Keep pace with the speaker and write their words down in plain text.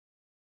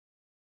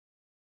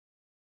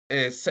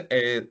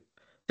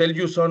tell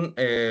you some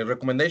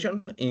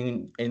recommendation.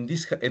 In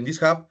this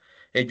hub,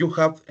 you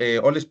have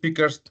all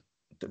speakers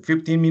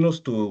 15 minutes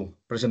to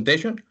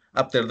presentation.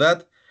 After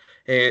that,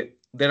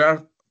 there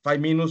are 5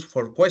 minutes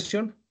for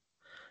question.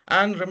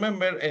 And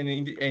remember,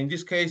 in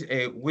this case,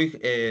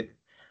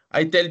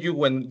 I tell you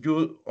when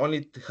you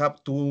only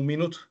have 2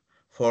 minutes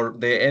for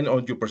the end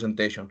of your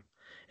presentation.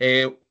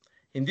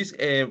 In this,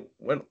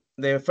 when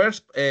the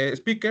first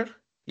speaker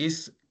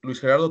is Luis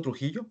Gerardo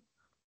Trujillo.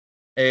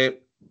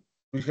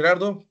 Luis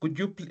Gerardo, could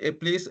you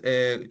please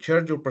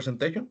share your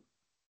presentation?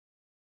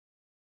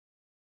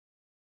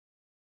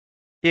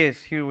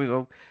 Yes, here we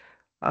go.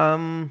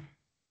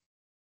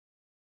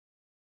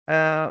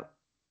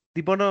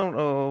 The button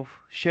of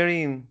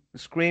sharing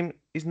screen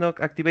is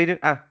not activated.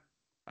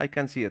 I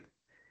can see it.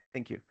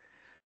 Thank you.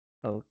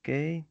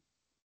 Okay.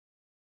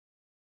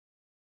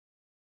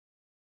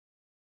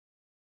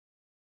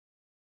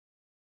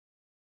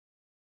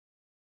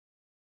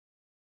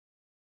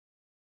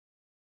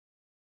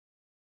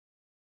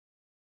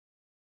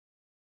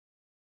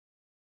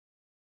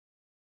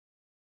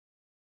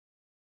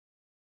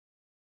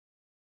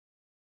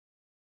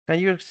 Can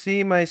you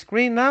see my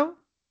screen now?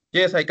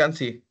 Yes, I can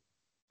see.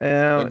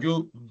 When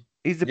you,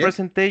 Is the yes?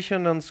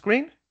 presentation on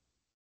screen?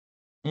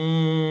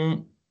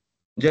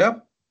 Yeah,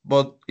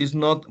 but it's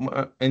not.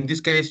 In this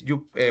case,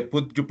 you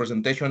put your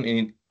presentation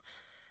in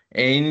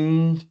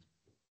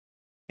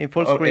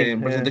full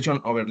screen. Presentation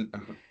over.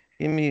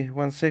 Give me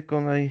 1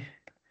 second.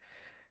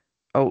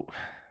 Oh.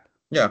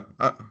 Yeah.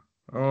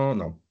 Oh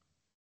no.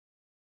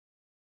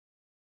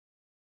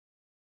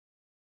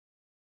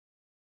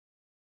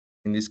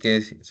 In this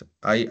case,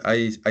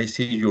 I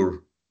see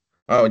your.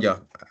 Oh yeah,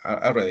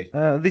 already.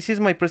 This is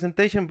my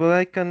presentation, but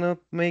I cannot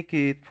make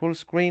it full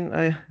screen.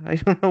 I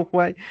don't know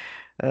why.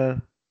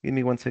 Give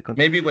me 1 second.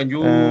 Maybe when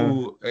you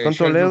share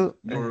Control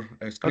your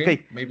screen,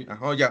 okay. maybe.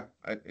 Oh yeah,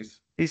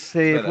 it's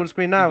better. Full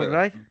screen now,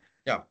 right?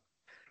 Yeah.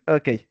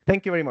 Okay.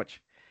 Thank you very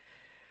much.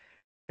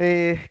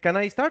 Can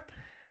I start?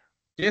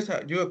 Yes,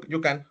 you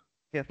can.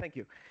 Yeah, thank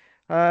you.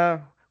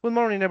 Good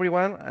morning,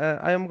 everyone.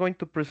 I am going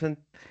to present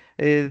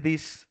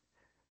this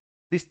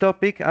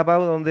topic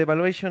about on the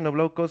evaluation of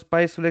low-cost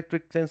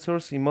piezoelectric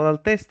sensors in modal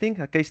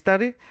testing, a case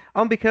study,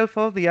 on behalf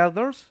of the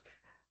authors,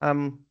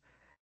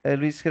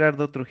 Luis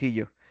Gerardo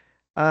Trujillo.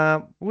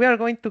 We are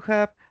going to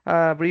have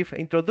a brief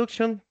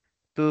introduction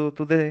to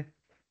the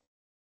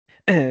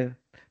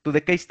to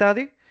the case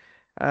study,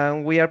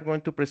 and we are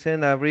going to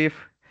present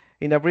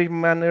in a brief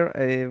manner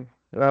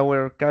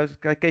our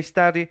case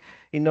study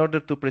in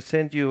order to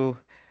present you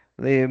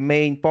the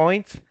main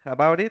points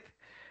about it.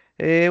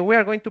 We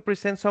are going to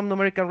present some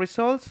numerical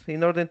results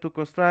in order to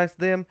contrast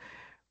them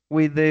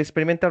with the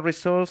experimental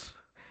results.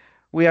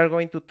 We are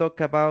going to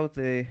talk about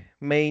the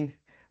main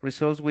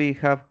results we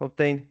have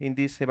obtained in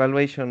this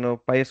evaluation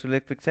of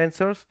piezoelectric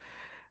sensors.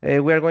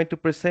 We are going to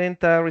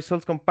present a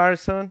results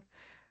comparison,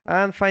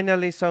 and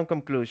finally some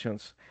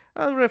conclusions.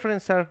 And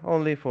references are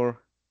only for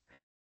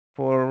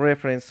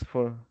reference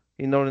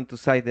in order to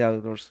cite the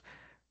authors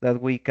that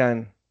we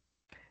can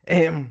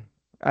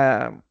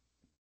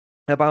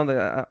about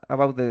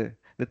the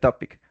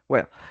topic.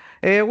 Well,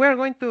 we are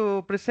going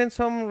to present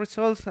some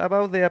results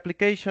about the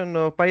application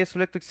of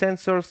piezoelectric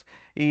sensors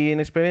in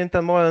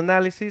experimental model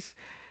analysis.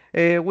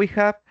 We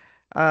have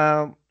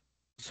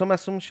some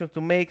assumptions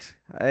to make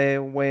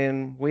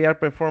when we are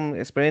performing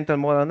experimental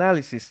model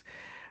analysis.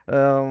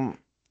 The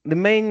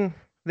main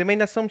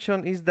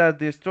assumption is that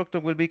the structure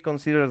will be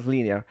considered as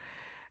linear.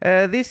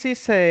 This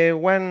is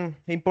one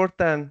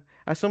important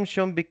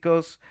assumption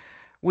because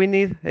we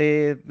need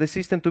the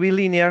system to be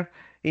linear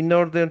in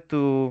order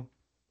to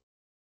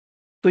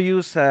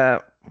use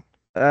a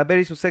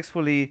very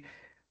successfully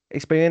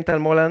experimental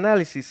model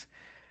analysis.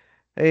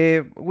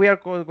 We are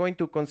going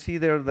to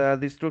consider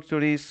that the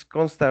structure is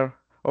constant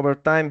over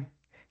time,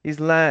 is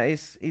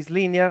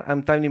linear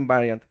and time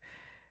invariant.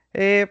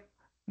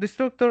 The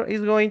structure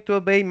is going to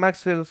obey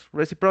Maxwell's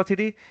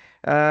reciprocity.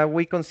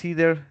 We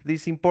consider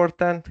this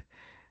important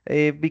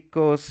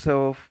because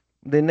of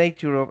the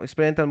nature of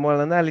experimental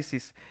model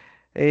analysis.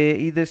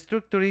 If the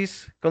structure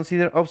is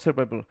considered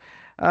observable.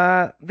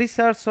 These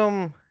are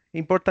some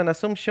important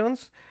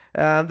assumptions.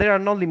 There are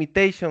no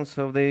limitations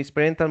of the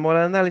experimental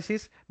model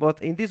analysis,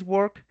 but in this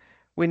work,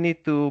 we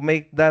need to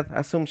make that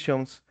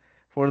assumptions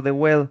for the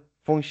well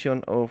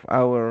function of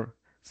our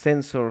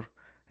sensor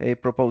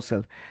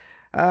proposal.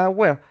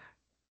 There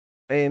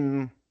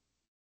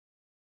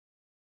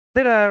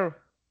are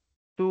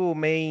two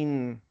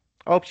main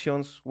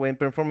options when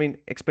performing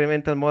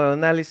experimental model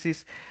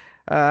analysis.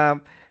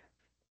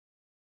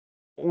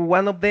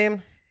 One of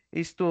them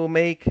is to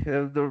make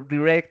the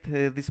direct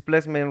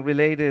displacement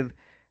related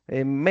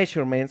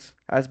measurements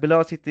as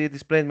velocity,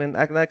 displacement,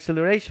 and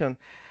acceleration.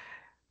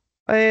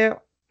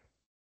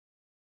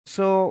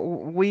 So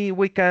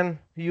we can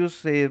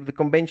use the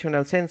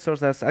conventional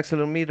sensors as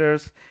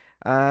accelerometers,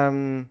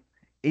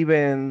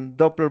 even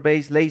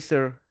Doppler-based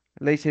laser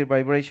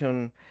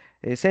vibration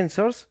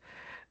sensors.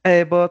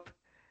 But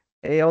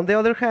on the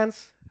other hand,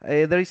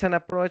 there is an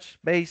approach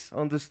based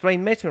on the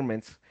strain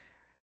measurements.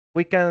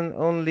 we can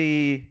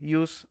only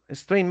use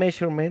strain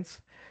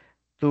measurements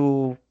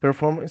to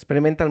perform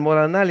experimental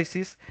modal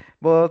analysis,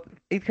 but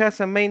it has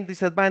a main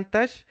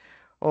disadvantage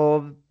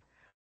of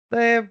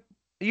the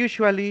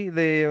usually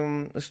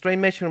the strain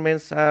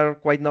measurements are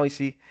quite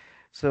noisy,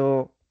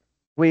 so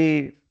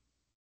we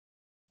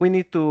we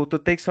need to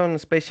take some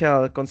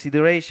special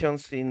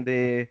considerations in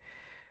the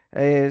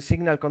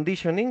signal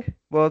conditioning,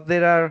 but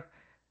there are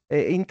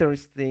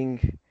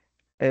interesting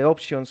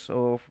options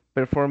of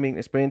performing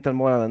experimental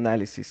modal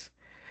analysis.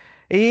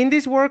 In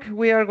this work,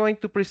 we are going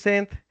to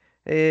present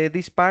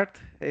this part.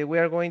 We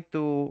are going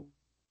to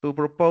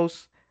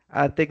propose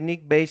a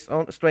technique based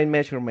on strain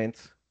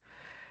measurements.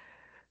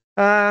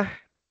 Uh,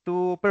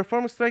 to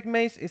perform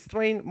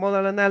strain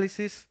modal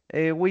analysis,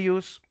 we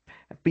use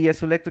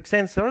piezoelectric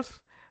sensors.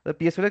 The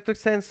piezoelectric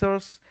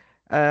sensors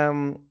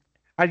um,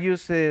 are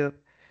used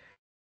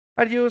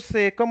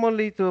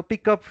commonly to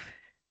pick up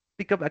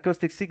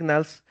acoustic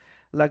signals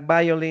like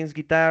violins,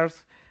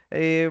 guitars.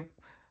 These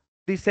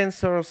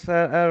sensors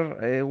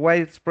are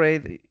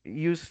widespread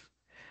used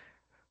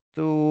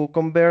to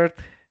convert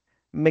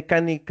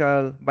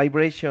mechanical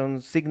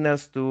vibration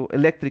signals to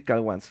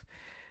electrical ones.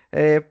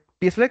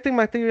 Piezoelectric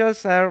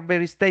materials are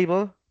very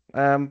stable,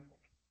 um,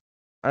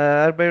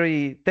 are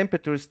very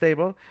temperature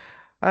stable,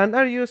 and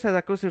are used as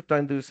acoustic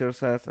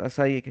transducers,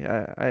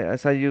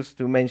 as I used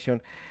to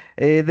mention.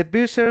 The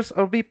buzzers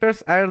or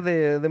beepers are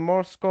the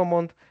most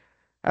common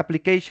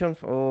applications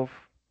of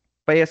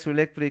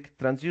piezoelectric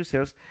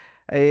transducers.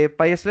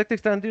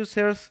 Piezoelectric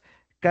transducers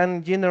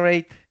can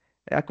generate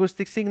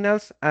acoustic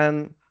signals,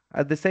 and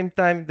at the same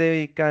time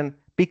they can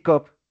pick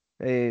up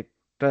uh,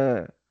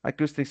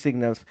 acoustic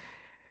signals.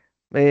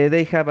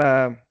 They have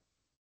a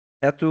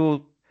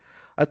two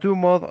a two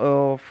mode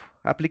of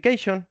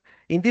application.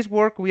 In this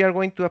work, we are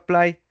going to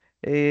apply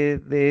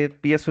the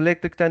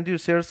piezoelectric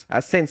transducers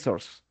as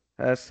sensors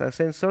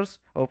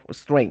of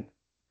strain.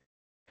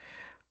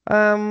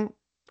 Um,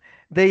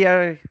 they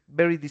are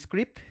very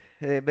discrete.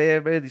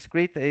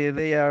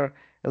 They are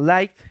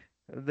light.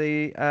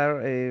 They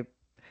are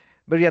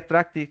very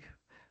attractive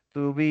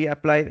to be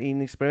applied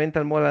in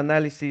experimental model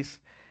analysis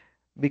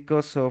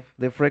because of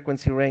the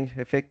frequency range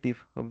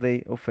effective of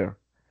they offer.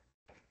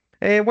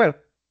 Well,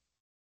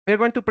 we're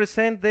going to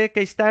present the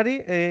case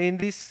study in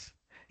this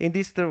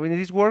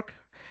work.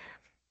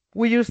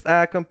 We used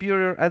a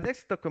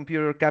desktop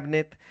computer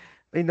cabinet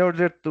in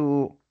order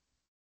to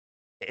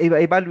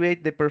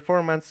evaluate the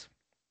performance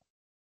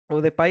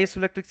of the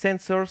piezoelectric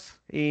sensors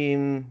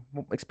in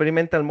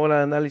experimental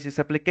modal analysis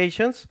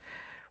applications.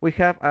 We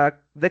have a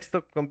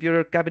desktop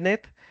computer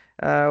cabinet.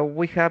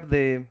 We have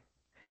the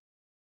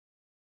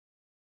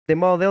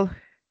model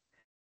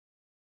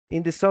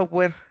in the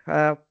software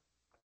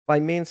by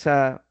means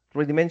of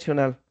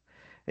three-dimensional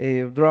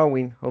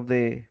drawing of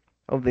the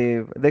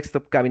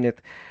desktop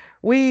cabinet.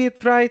 We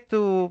try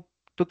to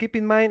keep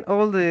in mind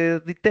all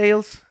the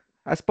details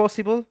as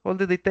possible, all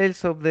the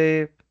details of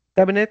the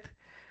cabinet,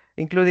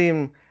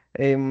 including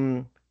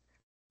um,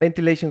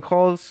 ventilation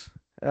holes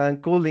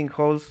and cooling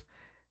holes,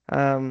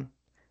 um,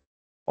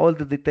 all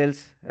the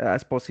details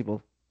as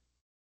possible.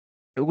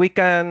 We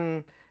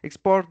can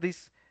export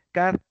this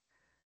CAD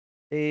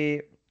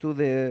to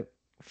the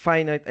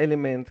finite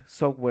element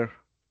software.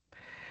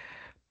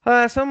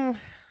 Some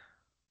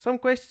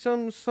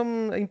questions,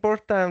 some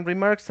important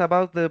remarks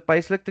about the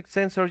piezoelectric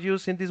sensor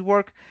used in this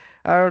work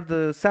are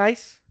the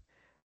size,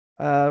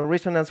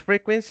 resonance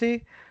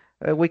frequency.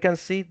 We can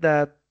see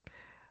that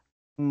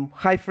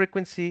high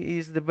frequency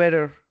is the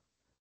better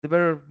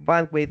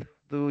bandwidth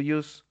to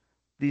use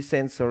these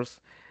sensors.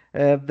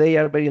 They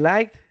are very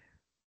light.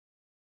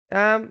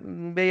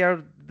 They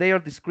are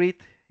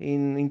discrete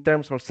in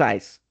terms of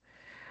size.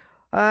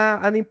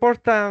 An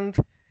important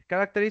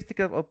characteristic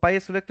of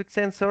piezoelectric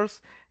sensors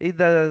is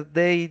that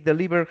they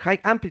deliver high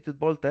amplitude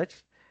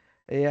voltage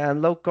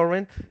and low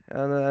current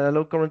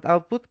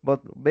output,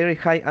 but very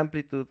high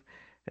amplitude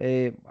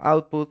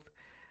output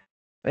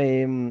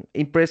in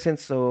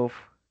presence of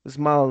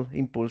small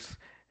impulse.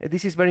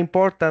 This is very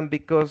important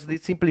because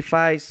it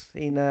simplifies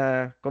in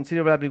a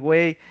considerable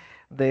way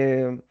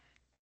the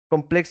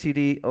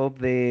complexity of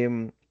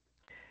the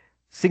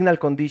signal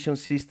condition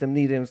system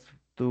needed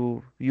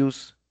to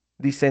use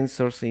these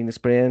sensors in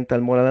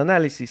experimental modal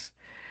analysis.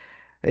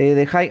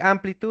 The high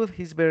amplitude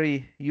is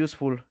very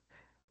useful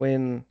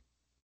when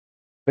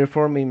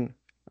performing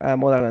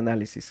modal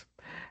analysis.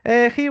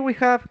 Here we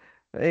have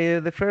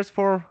the first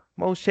four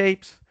most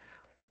shapes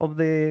of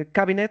the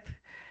cabinet.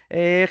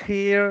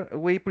 Here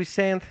we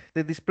present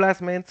the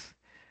displacements,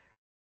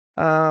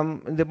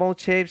 the mode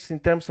shapes in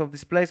terms of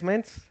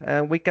displacements,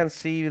 and we can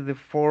see the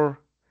four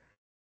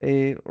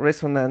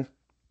resonant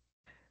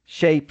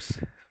shapes,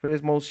 very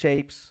small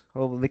shapes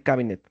of the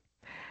cabinet.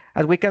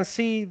 As we can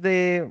see,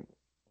 the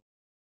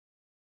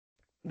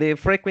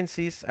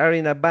frequencies are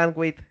in a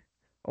bandwidth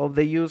of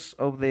the use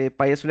of the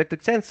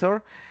piezoelectric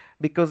sensor,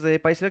 because the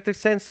piezoelectric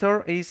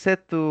sensor is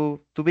set to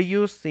be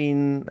used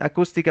in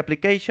acoustic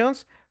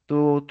applications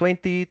to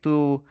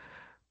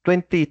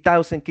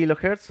 20,000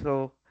 kilohertz,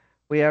 so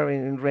we are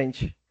in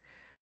range.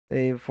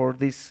 for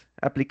these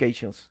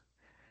applications.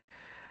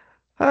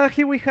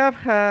 Here we have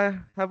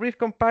a brief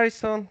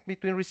comparison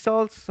between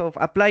results of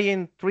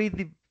applying three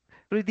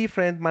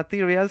different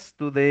materials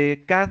to the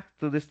CAD,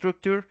 to the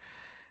structure,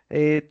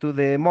 to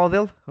the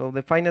model, of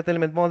the finite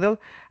element model,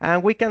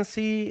 and we can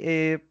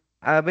see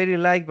a very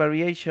light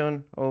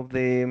variation of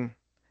the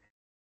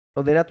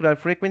natural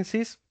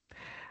frequencies,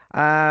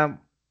 um,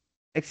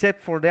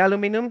 except for the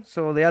aluminum.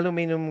 So the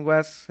aluminum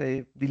was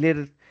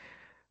deleted,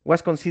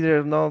 was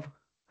considered not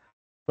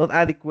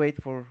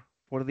adequate for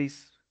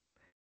this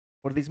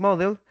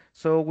model.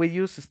 So we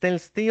use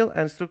stainless steel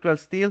and structural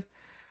steel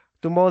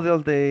to model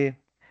the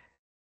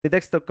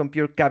desktop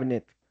computer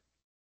cabinet.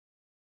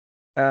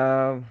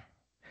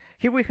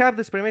 Here we have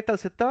the experimental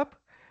setup.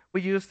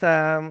 We used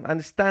a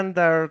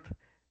standard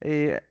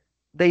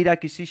data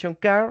acquisition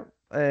card.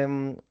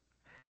 It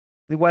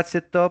was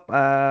set up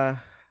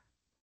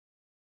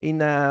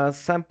in a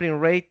sampling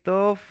rate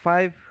of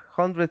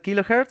 500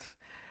 kilohertz.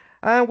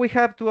 And we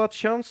have two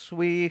options.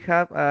 We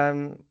have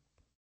a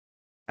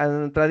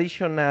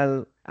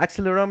traditional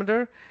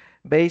accelerometer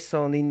based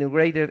on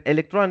integrated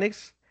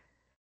electronics,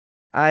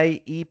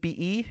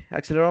 IEPE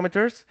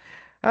accelerometers,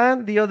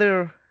 and the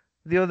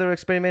other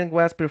experiment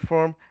was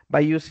performed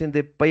by using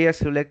the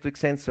piezoelectric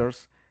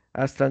sensors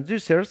as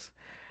transducers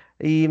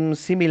in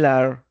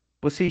similar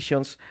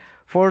positions.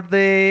 For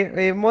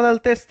the modal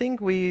testing,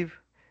 we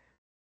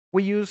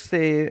use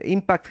the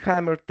impact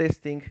hammer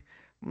testing.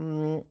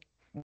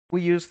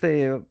 We use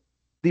the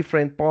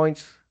different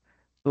points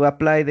to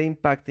apply the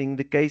impact in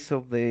the case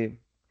of the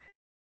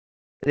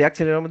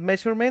accelerometer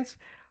measurements,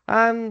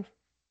 and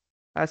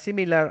a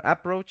similar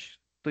approach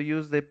to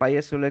use the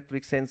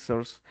piezoelectric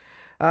sensors.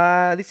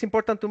 It's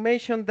important to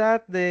mention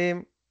that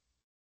the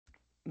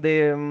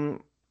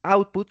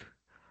output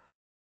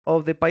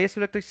of the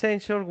piezoelectric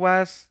sensor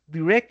was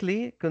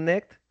directly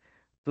connected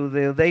to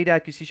the data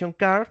acquisition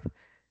card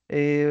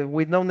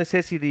with no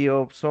necessity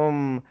of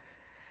some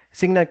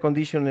signal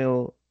conditioning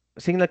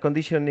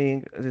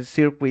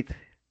circuit.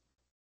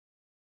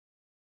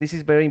 This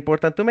is very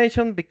important to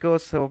mention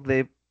because of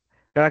the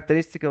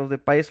characteristic of the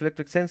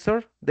piezoelectric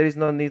sensor. There is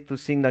no need to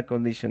signal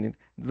conditioning,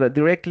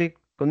 directly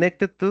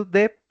connected to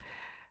the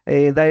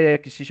data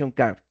acquisition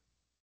card.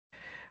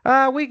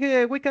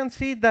 We can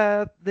see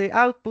that the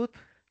output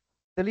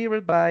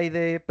delivered by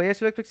the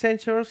piezoelectric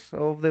sensors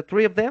of the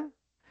three of them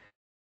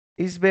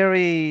is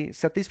very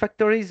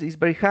satisfactory, is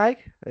very high.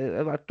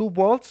 2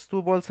 volts.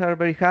 2 volts are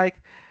very high.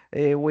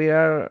 We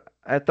are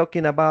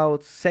talking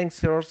about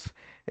sensors.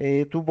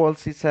 2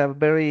 volts is a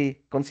very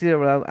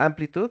considerable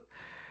amplitude,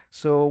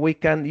 so we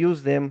can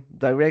use them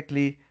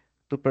directly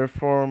to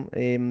perform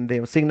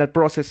the signal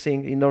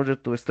processing in order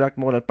to extract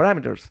modal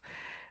parameters.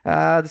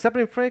 The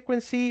sampling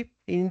frequency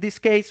in this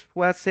case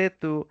was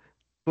set to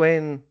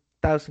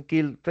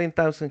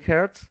 20,000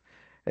 hertz,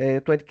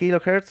 20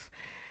 kilohertz.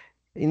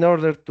 In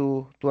order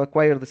to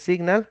acquire the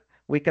signal,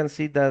 we can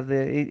see that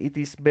it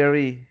is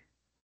very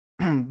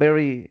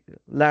very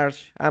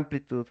large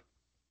amplitude.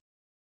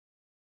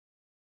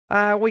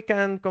 We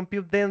can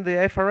compute then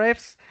the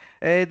FRFs.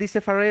 These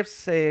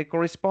FRFs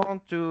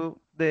correspond to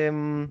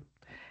the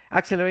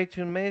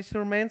acceleration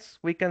measurements.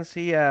 We can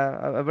see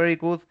a very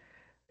good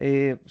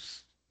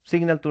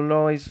signal to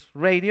noise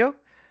ratio.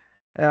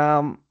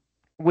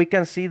 We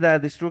can see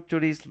that the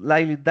structure is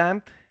lightly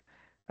damped,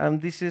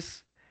 and this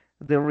is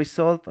the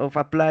result of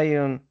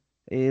applying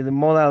the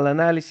modal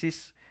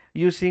analysis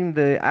using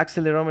the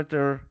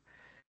accelerometer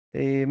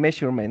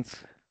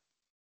measurements.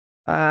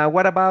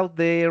 What about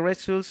the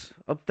results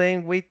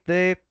obtained with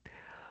the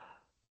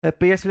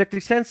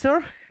piezoelectric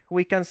sensor?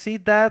 We can see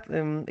that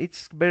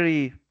it's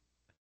very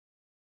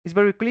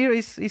clear.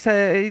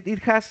 It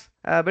has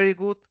a very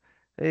good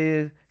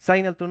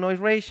signal to noise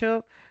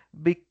ratio,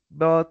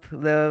 but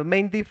the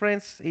main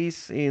difference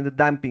is in the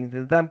damping.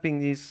 The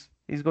damping is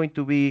going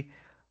to be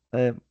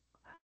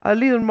a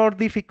little more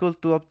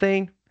difficult to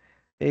obtain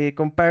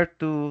compared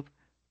to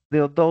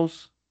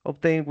those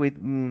obtained with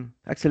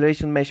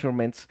acceleration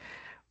measurements.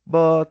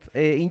 But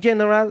in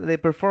general, the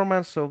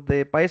performance of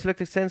the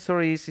piezoelectric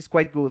sensor is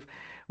quite good.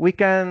 We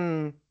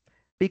can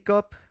pick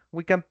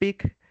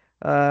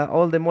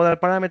all the modal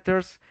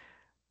parameters,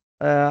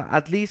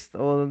 at least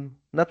on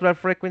natural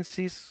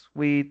frequencies,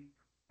 with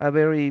a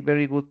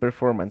very good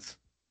performance.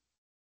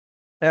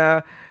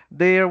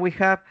 There we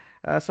have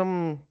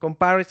some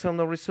comparison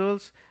of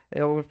results,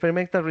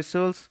 experimental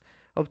results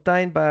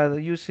obtained by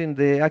using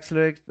the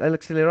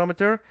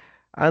accelerometer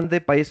and the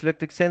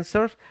piezoelectric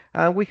sensors,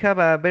 and we have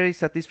a very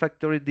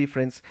satisfactory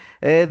difference.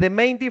 The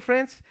main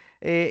difference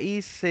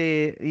is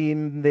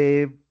in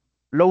the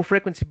low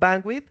frequency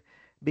bandwidth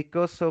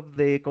because of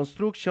the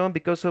construction,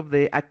 because of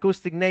the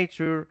acoustic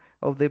nature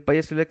of the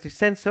piezoelectric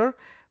sensor,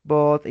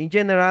 but in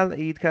general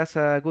it has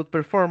a good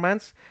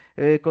performance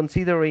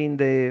considering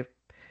the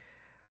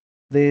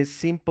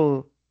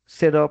simple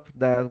setup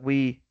that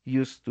we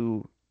use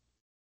to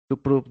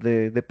prove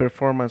the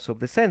performance of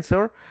the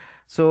sensor.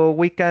 So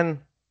we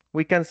can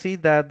see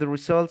that the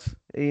results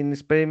in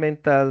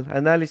experimental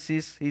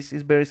analysis is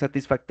very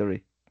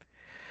satisfactory.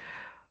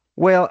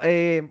 Well,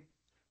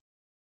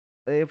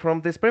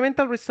 from the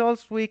experimental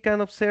results, we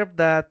can observe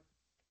that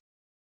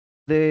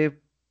the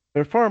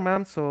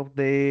performance of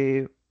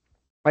the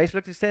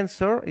piezoelectric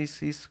sensor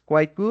is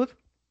quite good,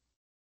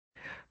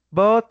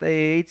 but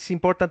it's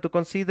important to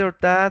consider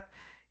that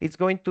it's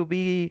going to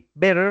be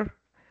better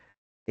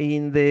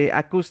in the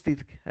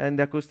acoustic and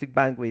the acoustic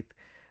bandwidth.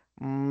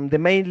 The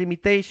main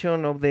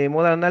limitation of the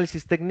modal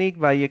analysis technique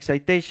by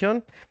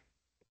excitation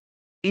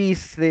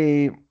is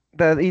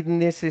that it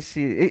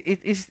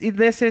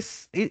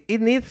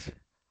needs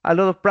a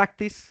lot of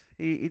practice.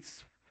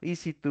 It's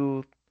easy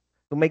to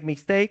make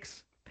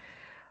mistakes.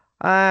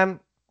 Um,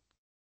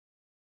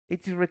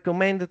 it is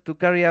recommended to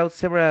carry out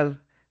several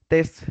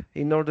tests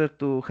in order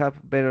to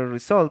have better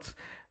results.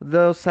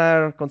 Those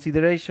are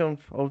considerations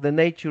of the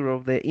nature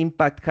of the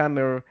impact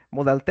hammer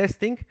modal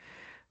testing.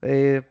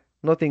 uh,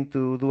 Nothing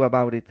to do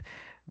about it.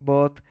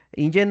 But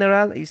in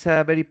general, it's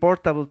a very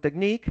portable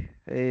technique,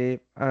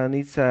 and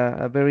it's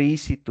a very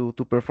easy to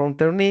perform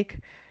technique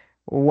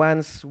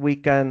once we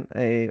can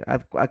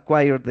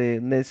acquire the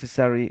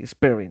necessary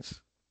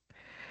experience.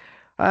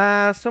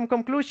 Some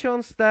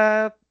conclusions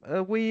that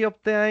we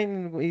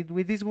obtain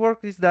with this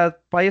work is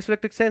that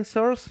piezoelectric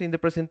sensors in the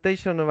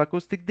presentation of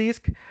acoustic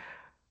disc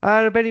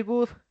are very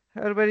good,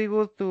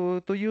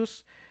 to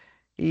use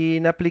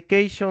in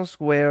applications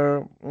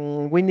where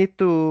we need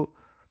to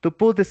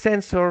put the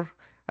sensor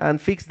and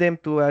fix them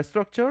to a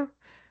structure.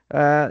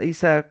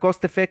 It's a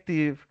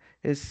cost-effective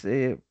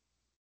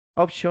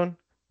option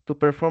to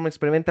perform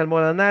experimental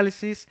model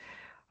analysis.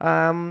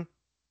 Um,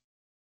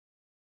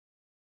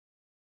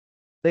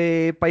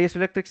 the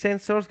piezoelectric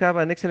sensors have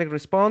an excellent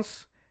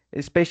response,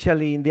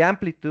 especially in the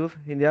amplitude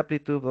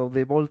of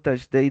the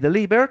voltage they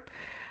deliver.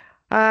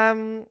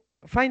 Um,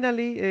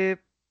 Finally,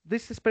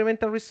 these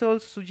experimental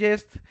results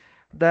suggest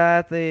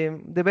that the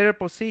better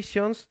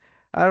positions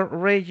are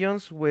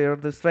regions where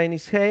the strain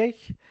is high.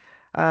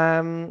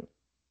 Um,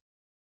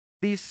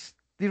 this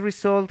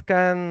result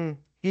can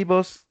give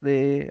us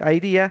the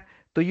idea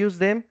to use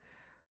them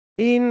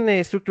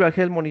in structural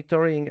health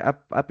monitoring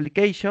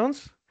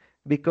applications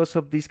because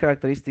of these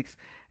characteristics.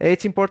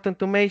 It's important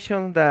to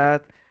mention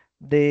that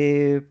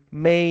the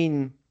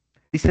main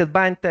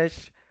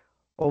disadvantage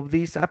of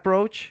this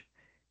approach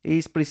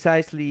is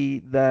precisely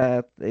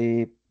that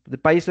the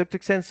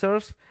piezoelectric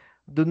sensors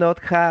do not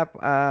have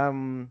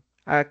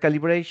a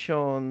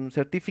calibration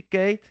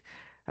certificate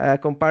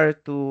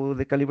compared to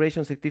the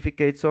calibration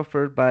certificates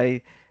offered by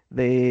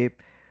the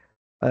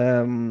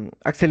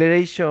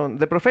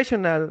the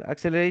professional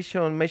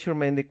acceleration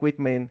measurement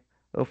equipment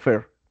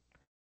offer.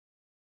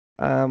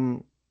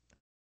 Um,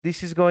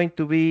 this is going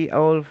to be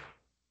all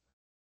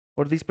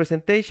for this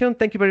presentation.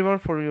 Thank you very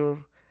much for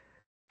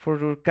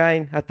your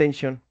kind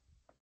attention.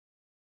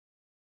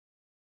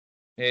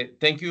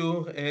 Thank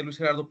you, Luis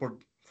Gerardo,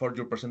 for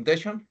your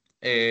presentation.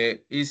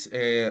 Is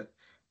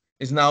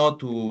now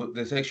to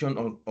the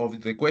section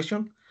of the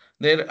question.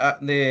 There,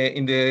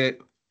 in the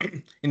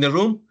in the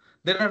room,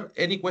 there are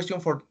any question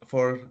for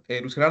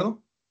Luis Gerardo?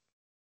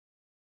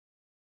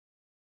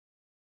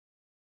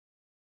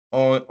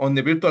 On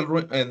the virtual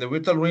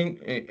room,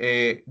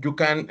 you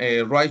can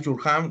raise your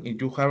hand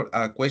if you have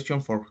a question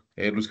for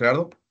Luis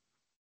Gerardo.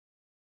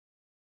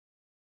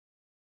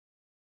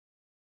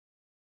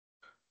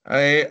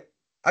 I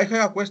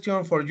have a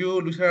question for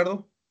you, Luis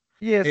Gerardo.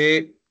 Yes.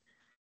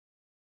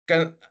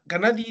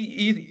 Cannot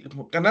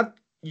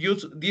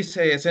use this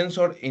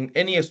sensor in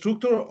any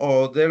structure,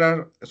 or there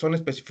are some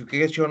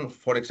specification,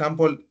 for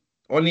example,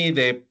 only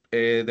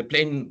the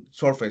plain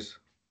surface?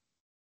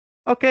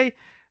 Okay,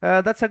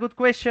 that's a good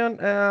question.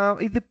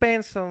 It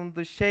depends on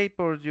the shape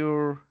of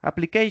your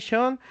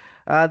application.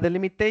 The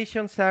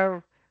limitations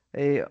are,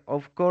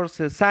 of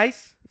course,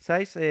 size,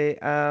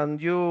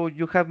 and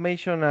you have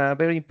mentioned a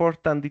very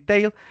important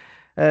detail.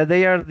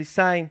 They are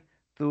designed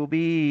to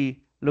be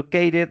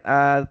located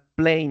at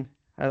plane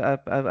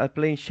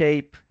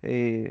shape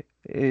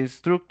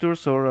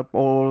structures,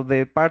 or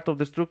the part of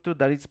the structure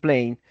that is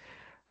plane,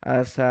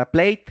 as a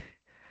plate,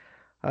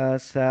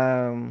 as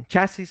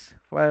chassis,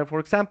 for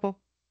example.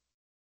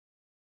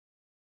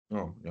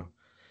 Oh, yeah.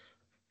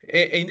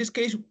 In this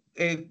case,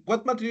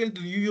 what material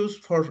do you use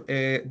for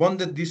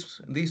bonded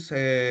these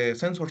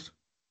sensors?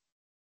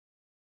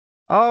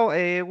 Oh,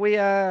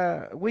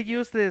 we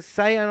use the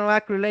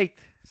cyanoacrylate.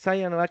 Oh,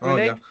 yeah.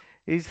 Cyanoacrylate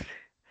is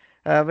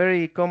a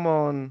very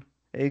common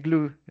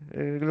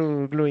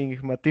gluing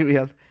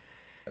material.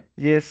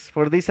 Yes,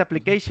 for this Mhm.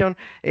 application,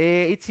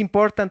 it's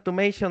important to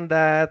mention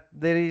that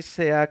there is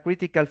a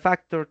critical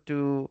factor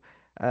to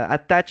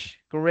attach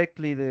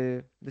correctly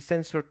the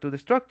sensor to the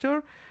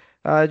structure.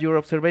 Your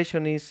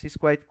observation is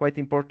quite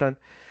important.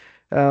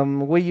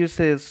 We use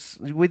this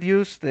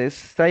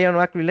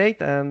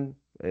cyanoacrylate, and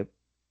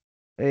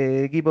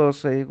give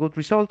us good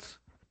results,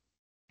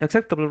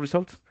 acceptable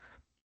results.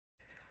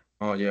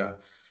 Oh, yeah.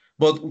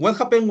 But what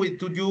happened with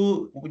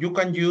do you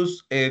can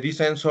use this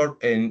sensor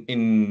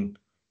in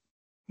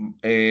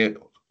uh,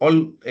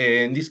 all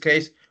in this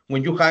case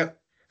when you have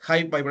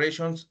high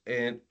vibrations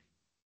and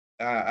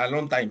a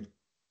long time?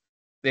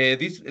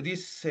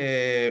 this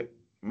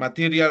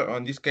material,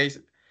 in this case,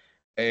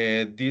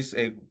 this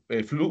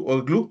glue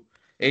or glue,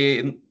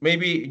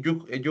 maybe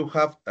you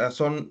have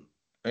some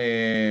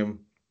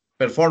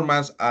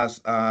performance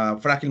as a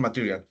fragile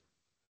material.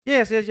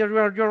 Yes, yes, you're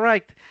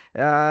right.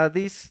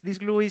 This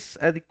glue is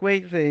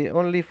adequate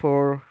only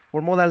for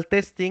modal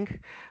testing,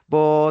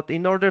 but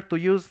in order to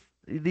use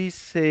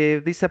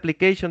this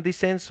application, these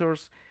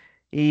sensors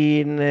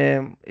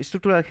in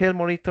structural health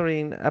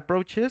monitoring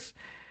approaches,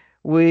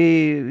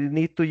 we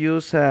need to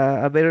use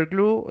a better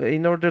glue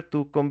in order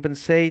to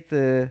compensate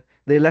the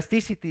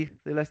elasticity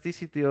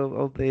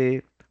of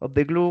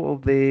the glue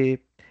of the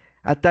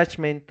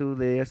attachment to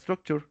the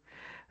structure.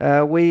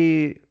 Uh,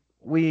 we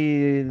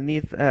we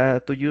need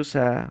to use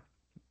a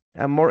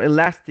more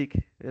elastic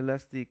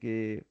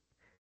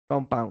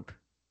compound.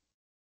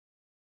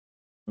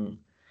 Mm.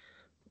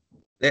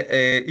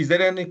 Is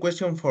there any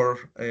question for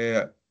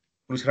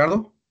Luis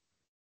Gerardo?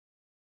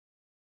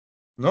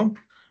 No?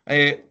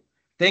 Uh,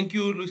 Thank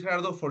you, Luis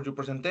Gerardo, for your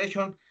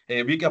presentation.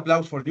 A big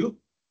applause for you.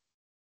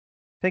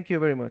 Thank you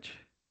very much.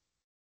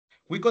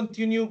 We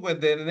continue with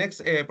the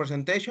next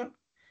presentation.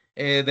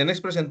 The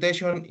next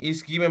presentation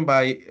is given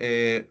by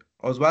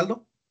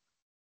Oswaldo.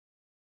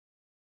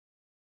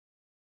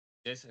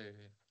 Yes,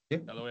 Yeah.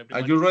 hello Are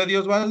everyone. you ready,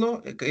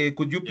 Oswaldo?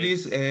 Could you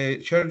please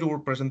Yes. share your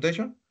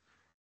presentation?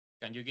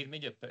 Can you give me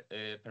the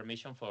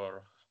permission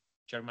for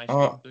share my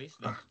screen, please?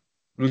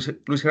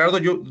 Luis Gerardo,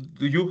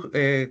 do you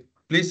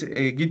please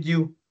give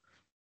you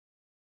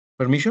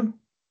permission?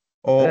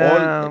 Or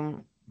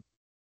all?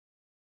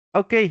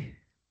 Okay.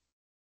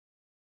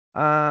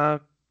 Uh,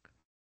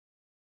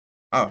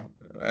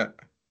 Uh,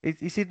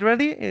 is it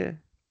ready?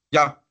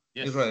 yeah,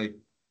 Yes. it's ready.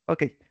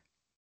 Okay.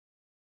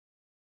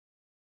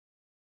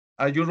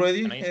 Are you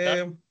ready? Can I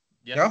start?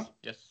 Yes. Yeah.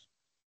 Yes.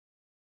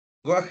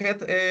 Go ahead,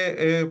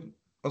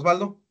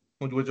 Osvaldo,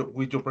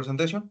 with your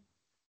presentation.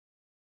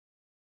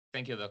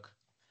 Thank you, Doc.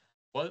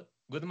 Well,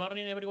 good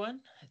morning,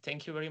 everyone.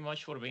 Thank you very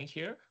much for being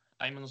here.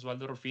 I'm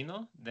Oswaldo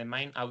Rufino, the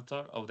main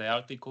author of the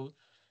article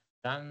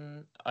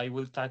that I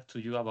will talk to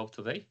you about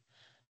today.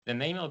 The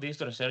name of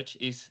this research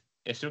is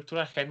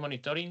Structural Head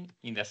Monitoring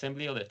in the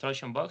Assembly of the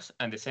Torsion Box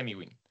and the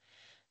Semi-Wing.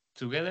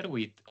 Together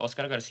with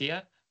Oscar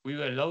Garcia, we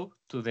belong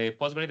to the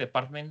postgrad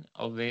department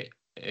of the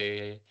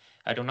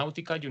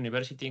Aeronautical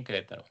University in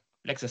Querétaro.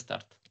 Let's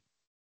start.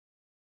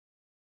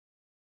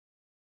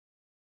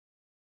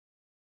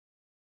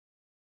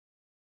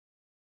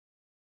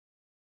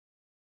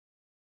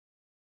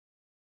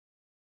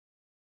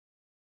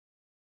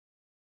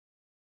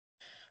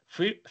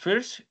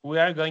 First, we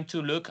are going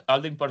to look at all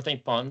the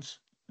important points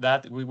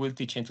that we will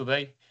teach in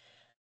today.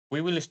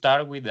 We will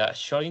start with a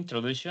short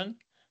introduction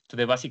to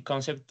the basic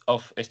concept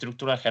of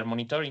structural health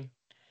monitoring.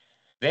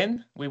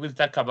 Then we will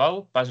talk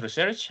about past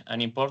research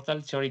and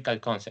important theoretical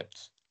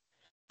concepts.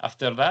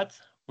 After that,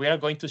 we are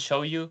going to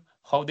show you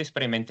how the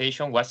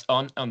experimentation was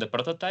on the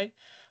prototype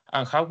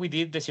and how we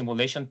did the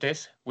simulation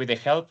test with the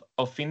help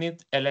of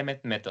finite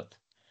element method.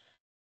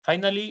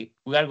 Finally,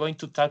 we are going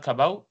to talk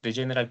about the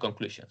general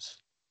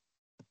conclusions.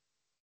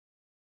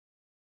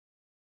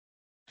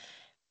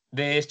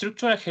 The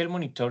structural health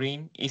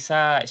monitoring is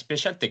a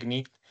special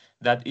technique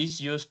that is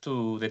used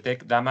to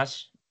detect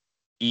damage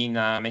in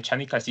a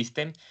mechanical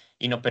system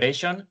in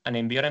operation and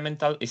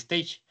environmental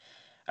stage.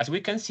 As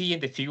we can see in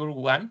the figure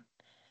 1,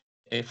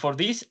 for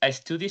this, a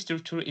study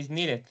structure is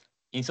needed.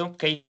 In some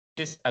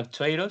cases,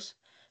 actuators,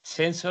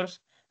 sensors,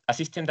 a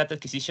system data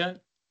acquisition,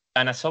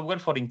 and a software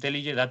for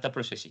intelligent data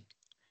processing.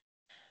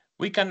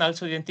 We can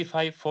also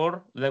identify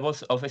 4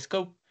 levels of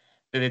scope: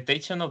 the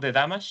detection of the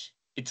damage,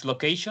 its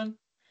location,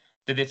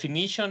 the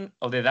definition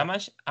of the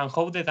damage, and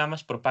how the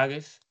damage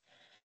propagates.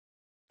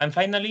 And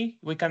finally,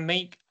 we can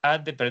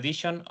add the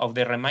prediction of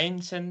the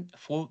remaining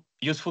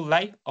useful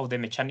life of the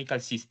mechanical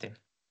system.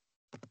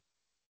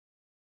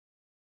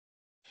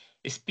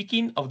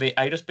 Speaking of the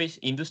aerospace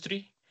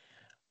industry,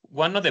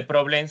 one of the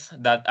problems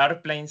that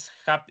airplanes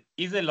have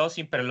is the loss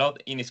in preload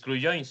in screw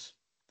joints.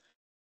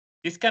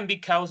 This can be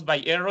caused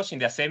by errors in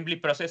the assembly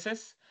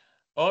processes,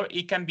 or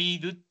it can be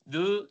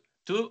due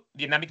to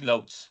dynamic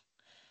loads.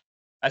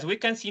 As we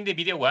can see in the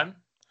video 1,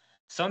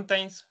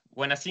 sometimes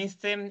when a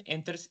system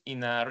enters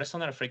in a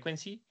resonant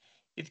frequency,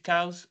 it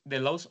causes the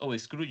loss of the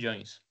screw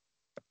joints.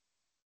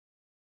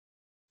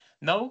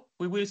 Now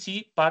we will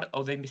see part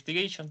of the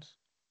investigations.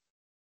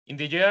 In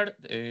the year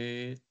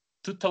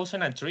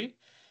 2003,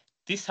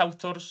 these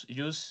authors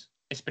used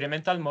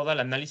experimental modal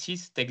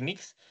analysis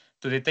techniques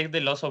to detect the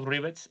loss of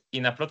rivets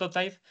in a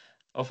prototype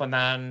of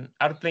an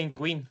airplane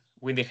wing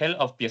with the help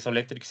of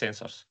piezoelectric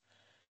sensors.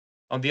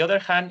 On the other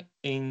hand,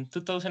 in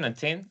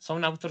 2010,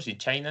 some authors in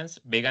China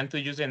began to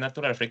use the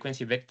natural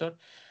frequency vector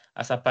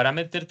as a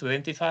parameter to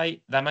identify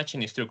damage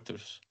in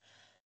structures.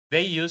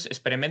 They use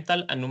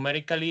experimental and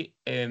numerically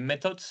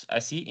methods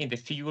as seen in the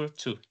figure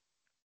 2.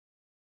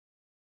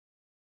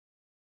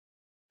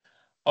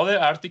 Other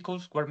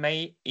articles were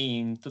made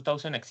in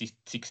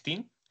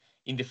 2016,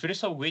 in the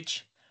first of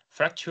which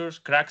fractures,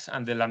 cracks,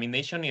 and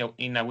delamination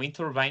in a wind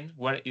turbine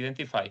were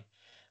identified.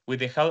 with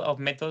the help of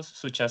methods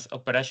such as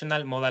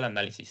operational modal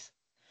analysis.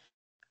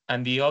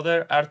 And the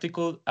other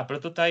article, a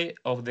prototype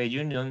of the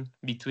union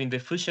between the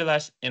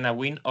fuselage and a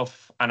wing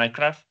of an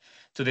aircraft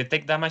to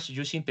detect damage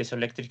using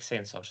piezoelectric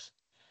sensors.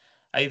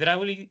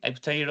 Hydraulic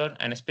actuator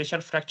and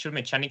special fracture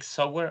mechanics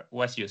software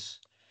was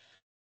used.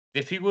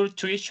 The figure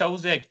 3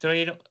 shows the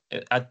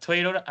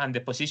actuator and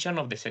the position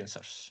of the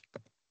sensors.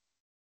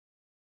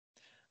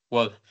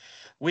 Well,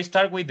 we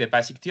start with the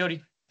basic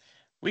theory.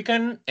 We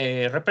can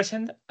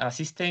represent a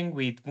system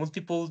with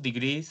multiple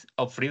degrees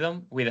of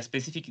freedom with a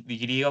specific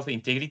degree of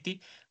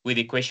integrity with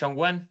equation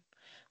 1,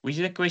 which is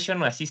the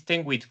equation of a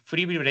system with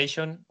free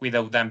vibration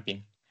without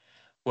damping,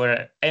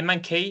 where M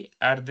and K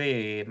are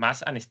the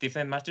mass and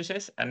stiffness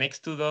matrices, and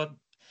X2 dot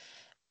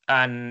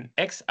and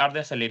X are the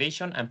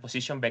acceleration and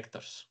position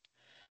vectors.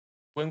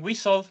 When we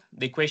solve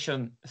the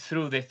equation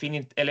through the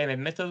finite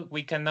element method,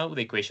 we can know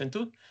the equation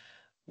 2,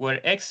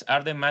 where X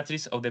are the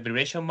matrix of the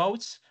vibration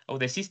modes of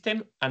the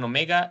system and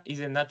omega is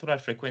the natural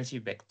frequency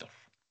vector.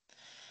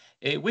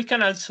 We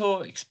can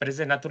also express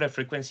the natural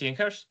frequency in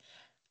hertz.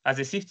 As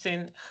the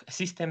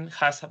system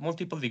has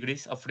multiple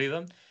degrees of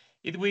freedom,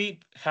 it will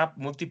have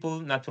multiple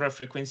natural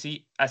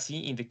frequency as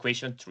seen in the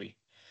equation 3.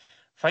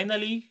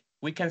 Finally,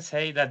 we can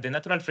say that the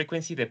natural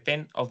frequency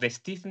depends on the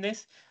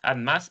stiffness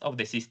and mass of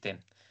the system,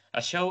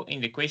 as shown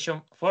in the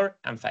equation 4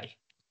 and 5.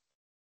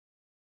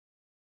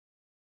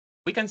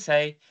 We can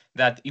say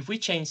that if we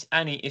change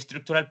any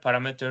structural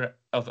parameter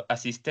of a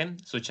system,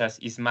 such as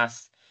its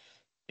mass,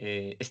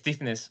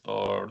 stiffness,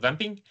 or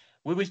damping,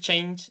 we will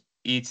change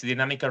its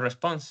dynamical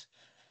response,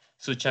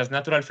 such as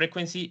natural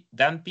frequency,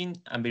 damping,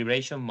 and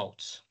vibration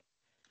modes.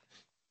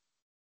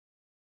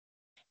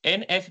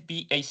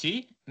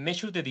 NFBAC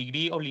measures the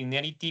degree of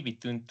linearity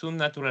between two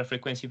natural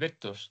frequency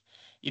vectors.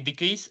 In the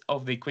case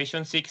of the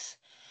equation 6,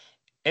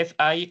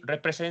 Fi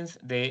represents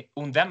the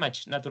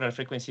undamaged natural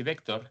frequency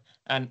vector,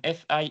 and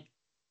Fi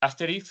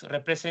asterisk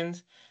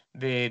represents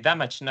the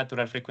damaged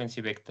natural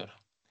frequency vector.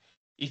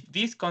 If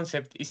this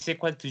concept is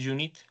equal to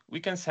unit,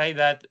 we can say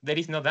that there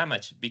is no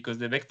damage because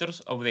the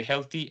vectors of the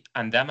healthy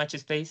and damaged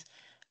states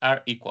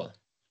are equal.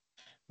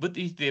 But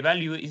if the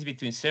value is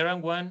between 0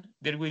 and 1,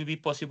 there will be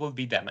possible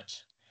be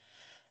damage.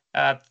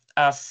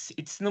 As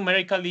it's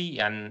numerically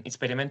and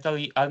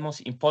experimentally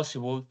almost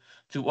impossible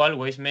to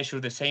always measure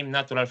the same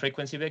natural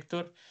frequency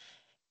vector,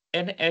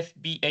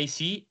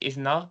 NFBAC is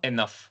not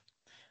enough.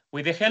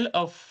 With the help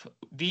of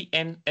the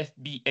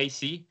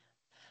NFBAC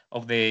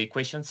of the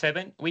equation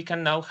 7, we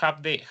can now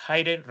have the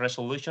higher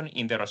resolution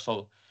in the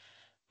result.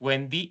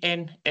 When the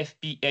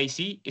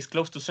NFBAC is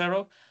close to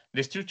 0,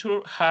 the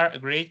structure has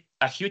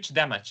a huge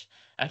damage,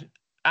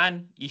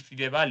 and if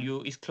the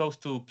value is close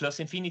to plus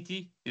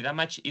infinity, the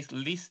damage is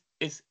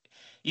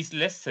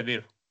less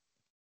severe.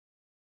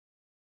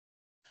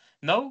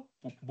 Now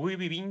we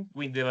begin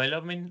with the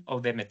development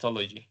of the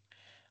methodology.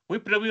 We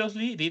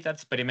previously did an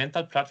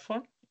experimental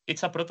platform.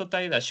 It's a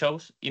prototype that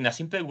shows in a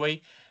simple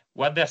way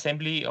what the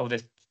assembly of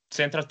the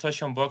central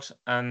torsion box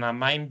and a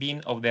main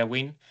beam of the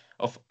wing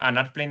of an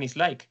airplane is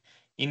like.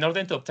 In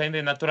order to obtain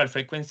the natural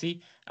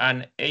frequency,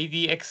 an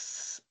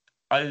ADX-L335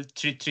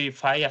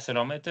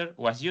 accelerometer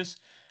was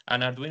used,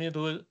 an Arduino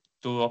tool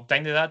to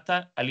obtain the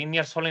data, a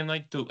linear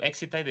solenoid to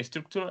excite the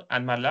structure,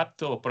 and MATLAB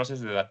to process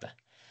the data.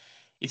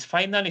 Its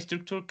final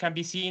structure can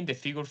be seen in the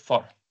figure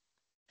 4.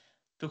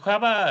 To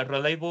have a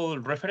reliable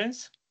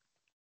reference,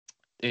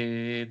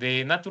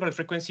 the natural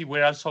frequency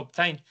were also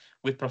obtained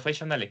with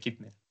professional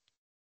equipment.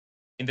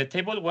 In the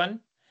table 1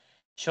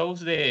 shows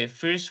the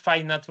first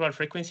 5 natural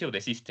frequency of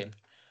the system.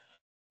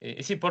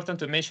 It's important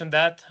to mention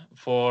that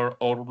for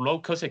our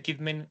low-cost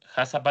equipment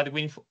has a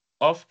bandwidth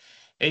of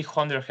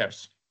 800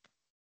 Hz.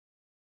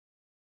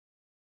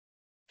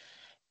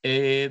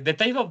 The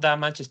type of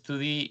damage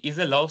study is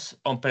the loss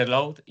on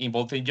preload in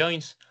voltage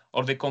joints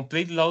or the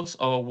complete loss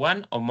of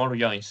one or more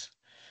joints.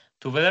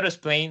 To better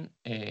explain,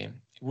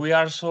 we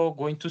are also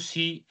going to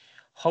see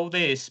how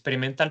the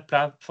experimental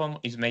platform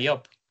is made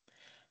up.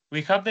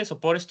 We have the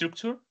support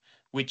structure,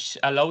 which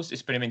allows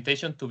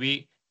experimentation to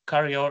be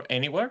carried out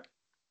anywhere.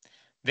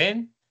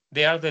 Then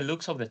there are the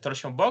lugs of the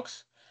torsion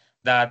box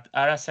that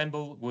are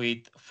assembled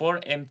with 4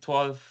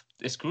 M12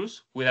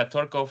 screws with a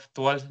torque of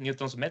 12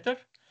 newtons meter.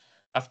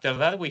 After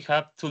that, we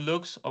have 2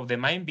 lugs of the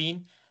main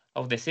beam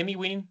of the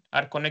semi-wing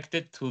are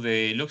connected to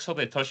the lugs of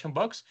the torsion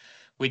box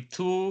with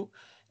 2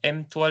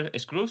 M12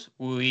 screws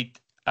with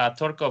a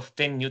torque of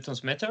 10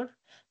 newtons meter.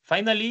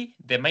 Finally,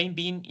 the main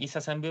beam is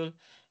assembled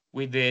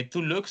with the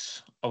 2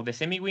 lugs of the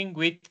semi-wing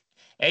with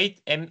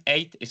 8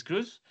 M8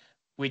 screws,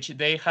 which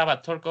they have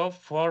a torque of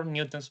 4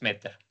 newtons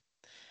meter.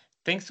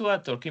 Thanks to a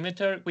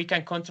torquemeter, we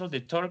can control the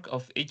torque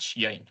of each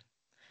joint.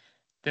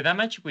 The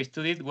damage we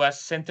studied was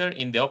centered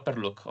in the upper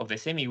lug of the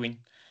semi-wing.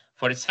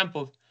 For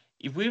example,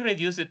 if we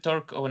reduce the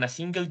torque on a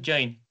single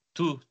joint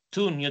to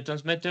 2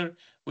 newtons meter,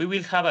 we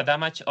will have a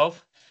damage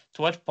of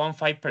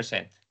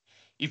 12.5%.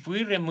 If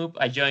we remove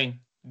a joint,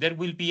 there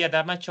will be a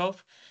damage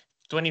of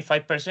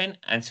 25%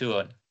 and so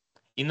on.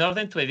 In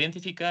order to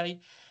identify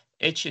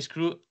each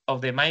screw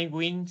of the main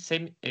wing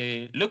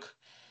lug,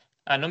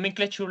 A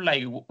nomenclature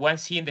like one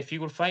seen in the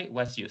figure 5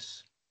 was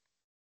used.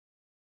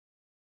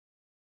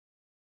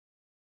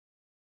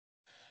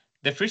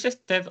 The first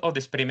step of the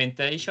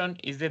experimentation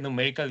is the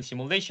numerical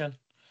simulation.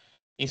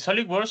 In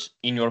SolidWorks,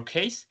 in your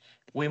case,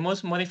 we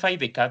must modify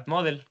the CAD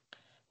model.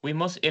 We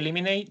must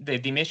eliminate the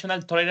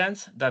dimensional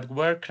tolerance that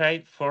were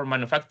created for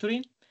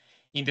manufacturing.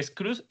 In the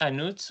screws and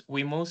nuts,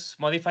 we must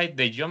modify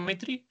the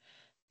geometry.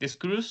 The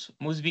screws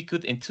must be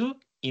cut in two,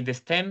 in the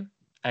stem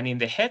and in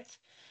the head.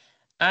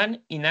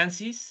 And in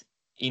ANSYS,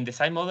 in the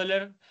side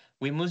modeler,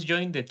 we must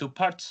join the two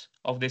parts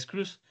of the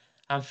screws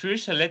and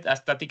first select a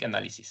static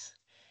analysis.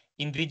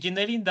 In the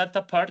engineering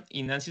data part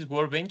in ANSYS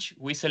Workbench,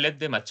 we select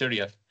the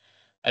material,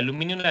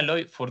 aluminum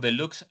alloy for the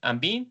lugs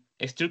and beam,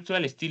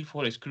 structural steel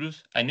for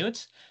screws and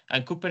nuts,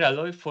 and copper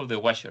alloy for the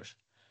washers.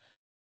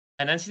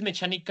 In ANSYS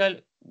Mechanical,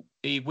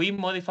 we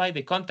modify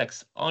the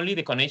contacts. Only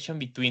the connection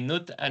between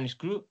nut and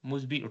screw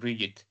must be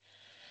rigid.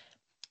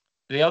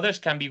 The others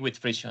can be with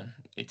friction.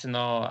 It's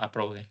not a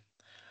problem.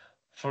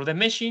 For the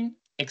meshing,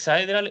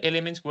 hexahedral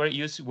elements were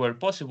used where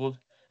possible,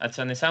 as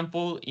an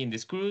example in the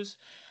screws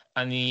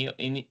and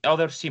in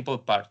other simple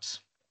parts.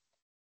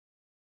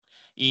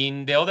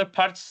 In the other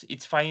parts,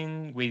 it's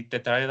fine with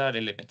tetrahedral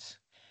elements.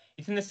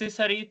 It's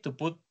necessary to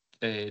put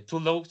two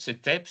load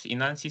steps in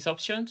ANSYS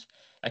options.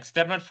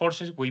 External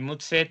forces, we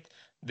must set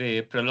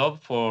the preload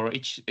for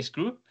each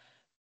screw.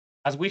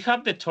 As we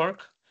have the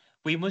torque,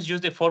 we must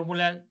use the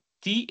formula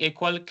T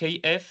equal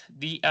Kf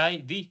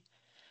dId,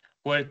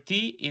 where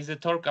T is the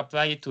torque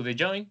applied to the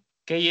joint,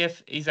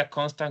 Kf is a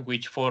constant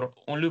which for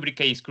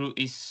unlubricated screw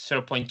is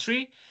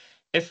 0.3,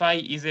 Fi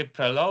is the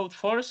preload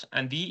force,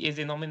 and D is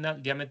the nominal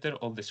diameter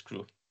of the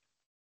screw.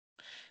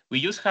 We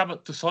just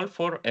have to solve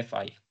for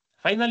Fi.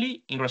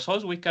 Finally, in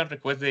results, we can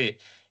request the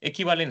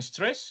equivalent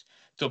stress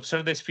to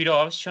observe the sphere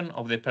option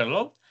of the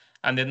preload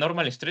and the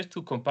normal stress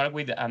to compare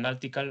with the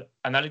analytical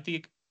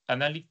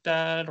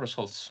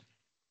results.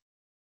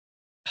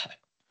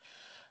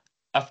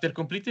 After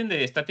completing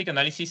the static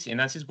analysis in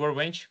ANSYS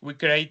Workbench, we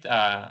create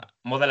a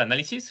modal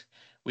analysis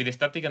with the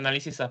static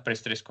analysis of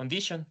pre-stress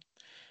condition.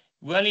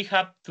 We only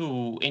have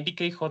to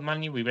indicate how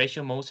many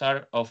vibration modes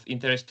are of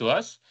interest to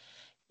us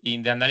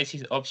in the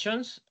analysis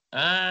options,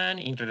 and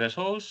in the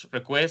results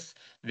request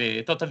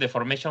the total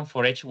deformation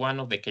for each one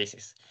of the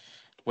cases.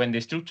 When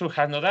the structure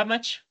has no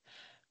damage,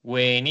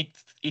 when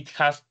it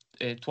has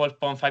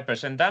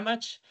 12.5%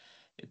 damage,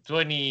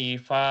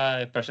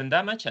 25%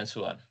 damage, and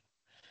so on.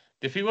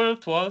 The figure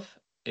 12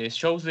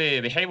 shows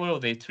the behavior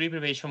of the three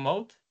vibration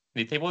mode.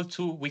 In the table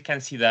 2, we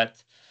can see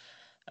that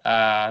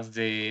as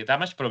the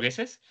damage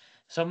progresses,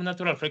 some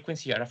natural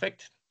frequency are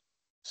affected.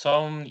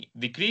 Some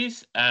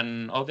decrease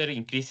and other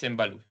increase in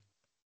value.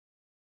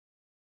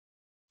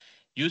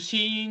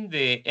 Using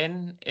the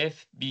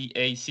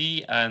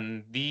NFBAC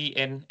and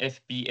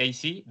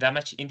DNFBAC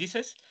damage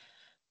indices,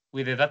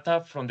 with the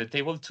data from the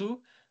table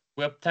 2,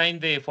 we obtain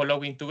the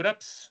following two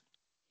graphs.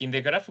 In the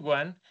graph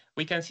 1,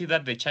 we can see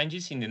that the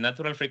changes in the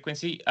natural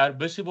frequency are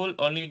visible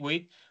only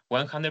with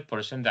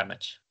 100%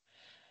 damage.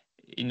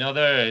 In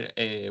other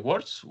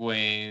words,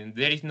 when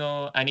there is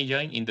no any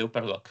joint in the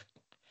upper lock.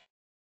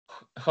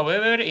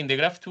 However, in the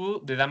graph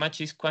 2, the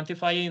damage is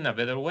quantified in a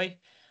better way.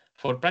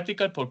 For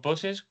practical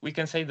purposes, we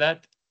can say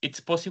that it's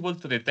possible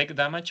to detect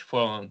damage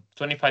from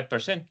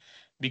 25%,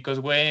 because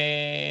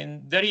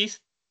when there is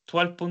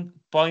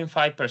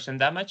 12.5%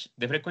 damage,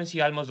 the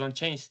frequency almost don't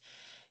change.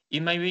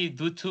 It might be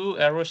due to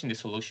errors in the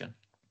solution.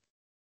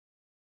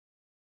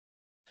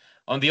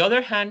 On the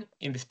other hand,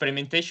 in the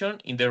experimentation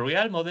in the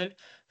real model,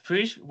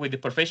 first with the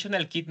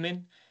professional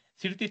equipment,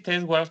 30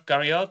 tests were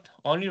carried out,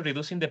 only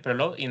reducing the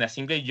preload in a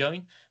single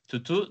joint to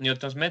 2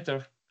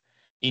 Newtons/meter.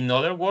 In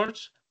other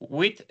words,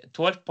 with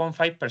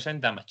 12.5%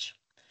 damage.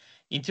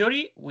 In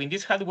theory, with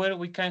this hardware,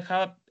 we can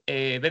have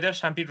a better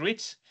sample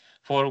rates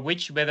for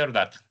which better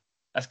data.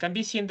 As can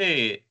be seen in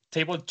the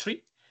table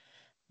 3,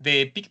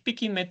 the peak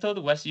picking method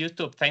was used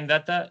to obtain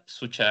data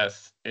such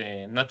as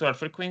natural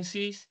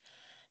frequencies,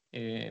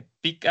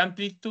 peak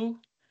amplitude,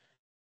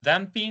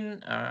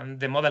 damping, and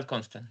the modal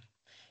constant.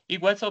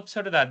 It was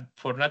observed that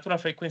for natural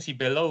frequency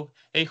below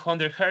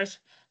 800 Hz,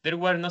 there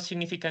were no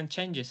significant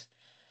changes.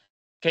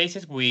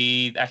 Cases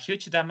with a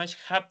huge damage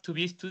have to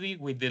be studied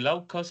with the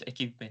low-cost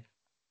equipment.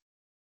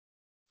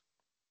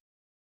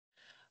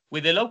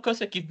 With the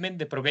low-cost equipment,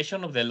 the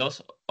progression of the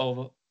loss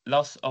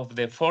of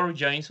the 4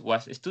 joints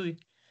was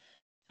studied.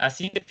 As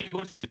in the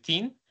figure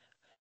 15,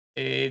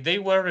 they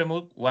were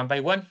removed one by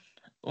one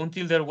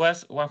until there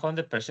was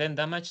 100%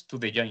 damage to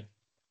the joint.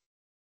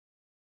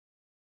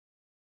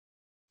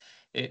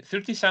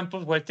 30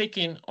 samples were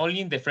taken only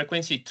in the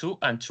frequency 2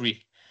 and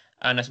 3,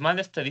 and a small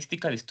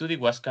statistical study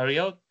was carried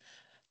out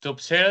to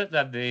observe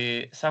that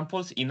the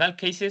samples in all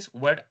cases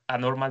were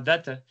abnormal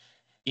data.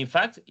 In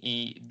fact,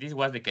 this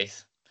was the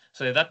case.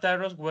 So the data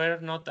errors were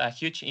not a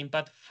huge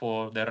impact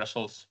for the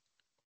results.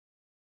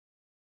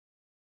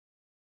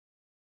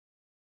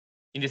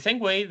 In the same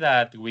way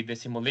that with the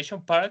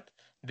simulation part,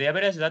 the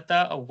average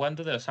data of one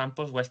of the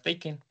samples was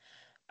taken,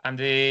 and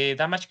the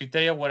damage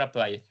criteria were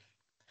applied.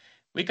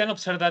 we can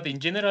observe that in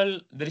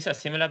general, there is a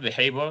similar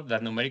behavior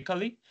than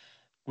numerically.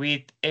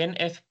 With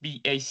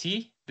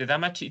NFBAC, the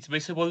damage is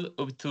visible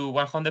up to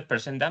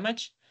 100%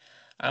 damage.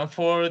 And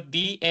for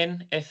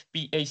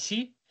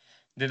DNFBAC,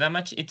 the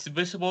damage is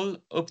visible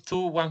up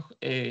to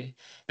the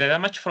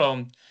damage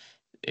from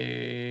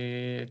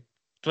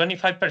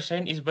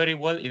 25% is very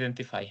well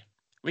identified.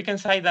 We can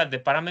say that the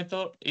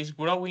parameter is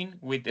growing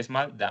with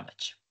small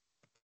damage.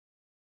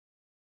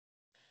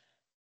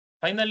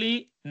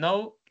 Finally,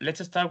 now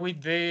let's start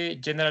with the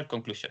general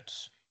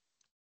conclusions.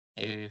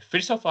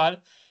 First of all,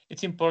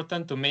 it's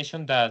important to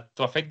mention that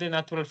to affect the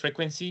natural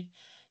frequency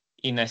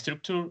in a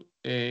structure,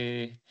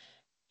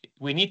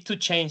 we need to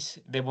change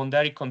the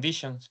boundary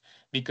conditions,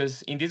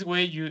 because in this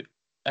way you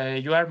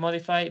are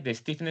modifying the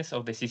stiffness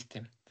of the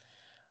system.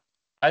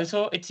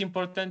 Also, it's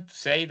important to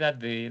say that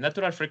the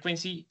natural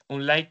frequency,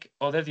 unlike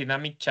other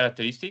dynamic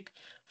characteristics,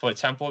 for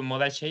example,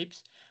 modal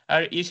shapes,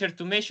 are easier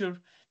to measure.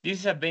 This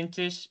is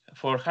advantage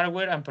for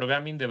hardware and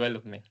programming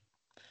development.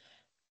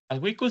 As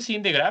we could see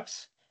in the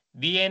graphs,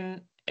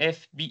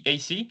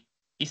 DNFBAC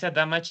is a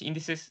damage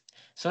indices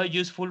so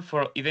useful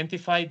for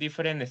identifying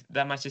different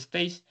damage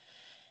states,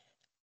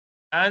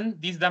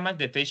 and these damage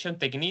detection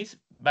techniques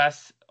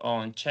based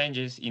on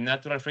changes in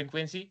natural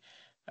frequency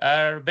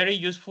are very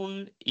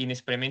useful in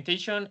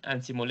experimentation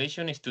and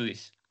simulation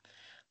studies.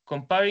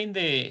 Comparing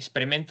the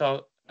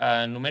experimental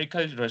and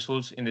numerical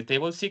results in the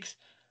table 6,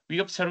 we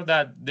observe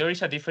that there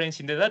is a difference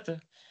in the data,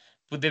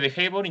 but the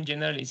behavior in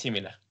general is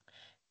similar.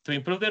 To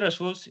improve the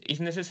results, it's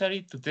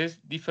necessary to test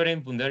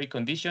different boundary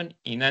conditions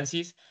in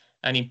ANSYS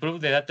and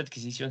improve the data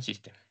acquisition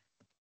system.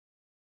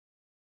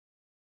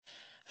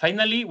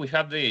 Finally, we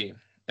have the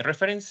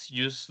reference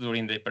used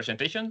during the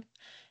presentation.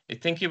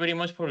 Thank you very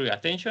much for your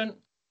attention.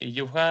 If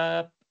you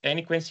have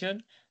any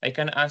question, I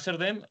can answer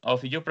them, or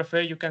if you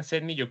prefer, you can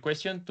send me your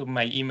question to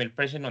my email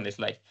present on the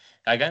slide.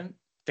 Again,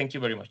 thank you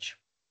very much.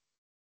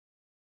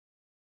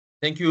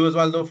 Thank you,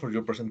 Oswaldo, for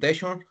your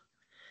presentation.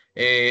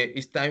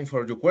 It's time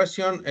for your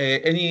question.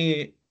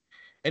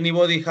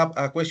 Anybody have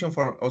a question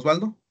for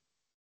Oswaldo?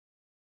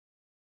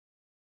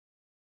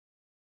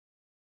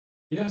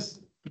 Yes.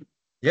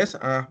 Yes.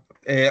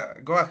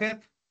 Go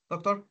ahead,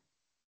 doctor.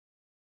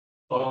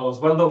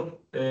 Oswaldo,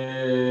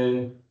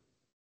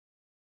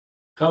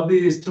 how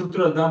the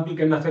structural damping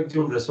can affect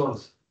your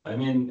results? I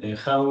mean,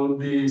 how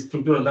the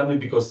structural damping,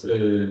 because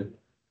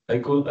I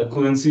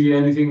couldn't see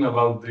anything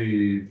about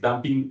the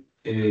damping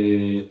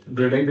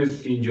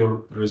related in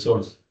your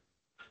results.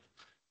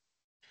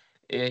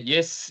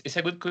 Yes, it's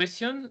a good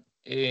question.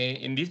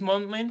 In this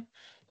moment,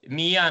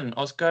 me and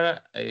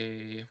Oscar,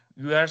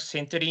 we are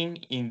centering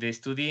in the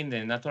study in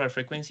the natural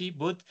frequency,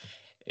 but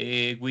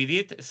we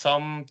did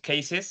some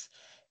cases,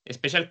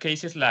 special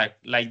cases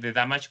like the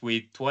damage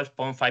with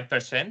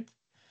 12.5%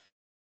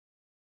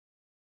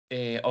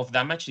 of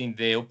damage in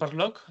the upper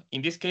log.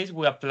 In this case,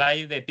 we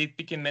apply the peak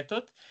picking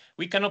method.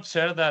 We can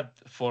observe that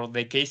for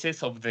the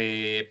cases of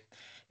the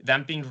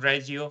damping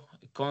ratio,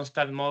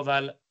 constant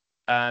modal,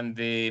 and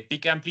the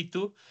peak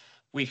amplitude,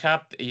 we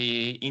have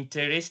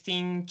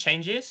interesting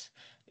changes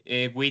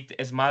with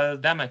small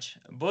damage.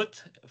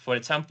 But for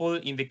example,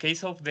 in the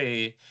case of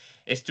the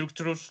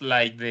structures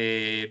like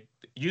the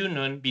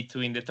union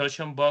between the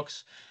torsion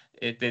box,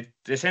 the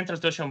central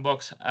torsion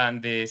box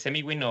and the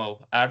semi-wing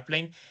of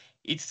R-plane,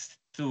 it's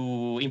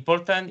too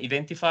important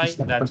identify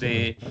that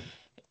the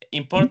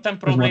important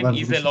problem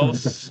is the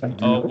loss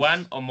of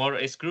one or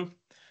more screw.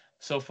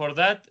 So for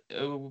that,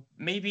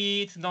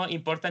 maybe it's not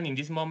important in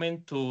this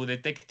moment to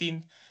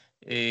detecting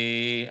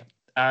a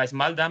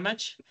small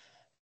damage,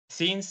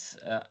 since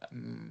I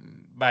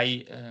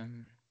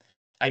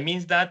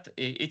mean that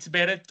it's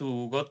better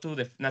to go to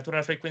the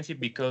natural frequency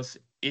because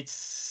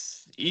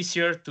it's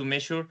easier to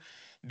measure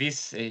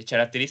this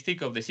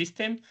characteristic of the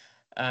system.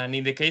 And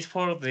in the case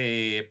for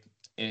the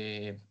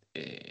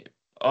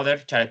other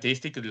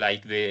characteristic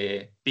like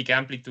the peak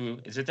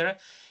amplitude, etc.,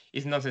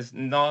 is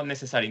not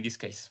necessary in this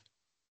case.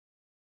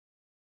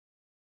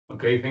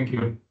 Okay, thank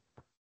you.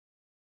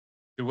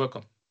 You're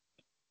welcome.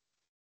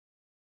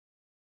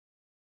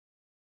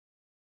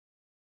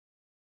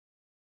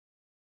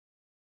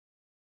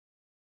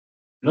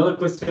 Another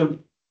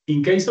question,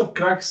 in case of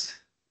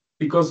cracks,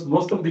 because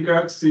most of the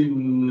cracks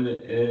in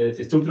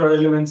structural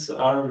elements have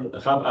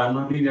a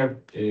nonlinear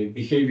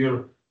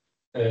behavior,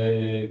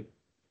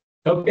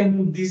 how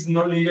can this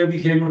nonlinear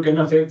behavior can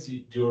affect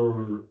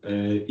your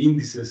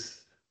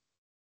indices?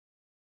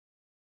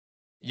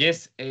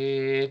 Yes,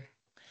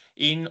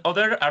 in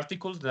other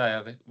articles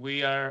that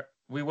we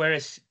were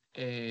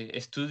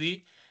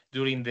study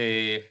during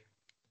the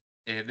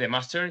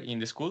master in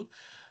the school,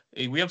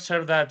 we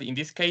observed that in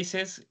these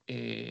cases,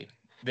 the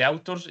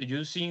authors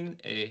using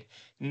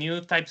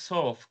new types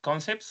of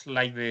concepts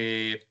like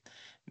the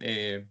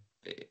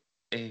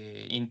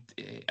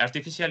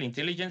artificial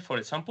intelligence, for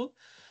example,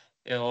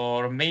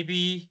 or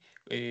maybe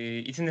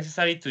it's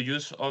necessary to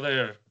use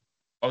other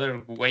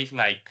ways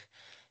like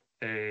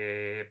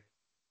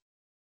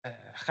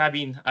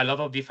having a lot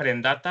of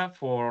different data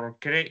for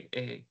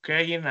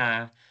creating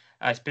a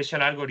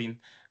special algorithm.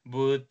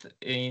 But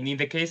in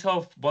the case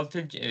of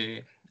voltage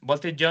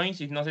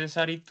joints, it's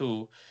necessary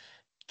to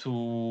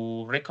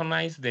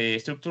recognize the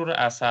structure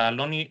as a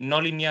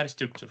nonlinear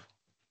structure.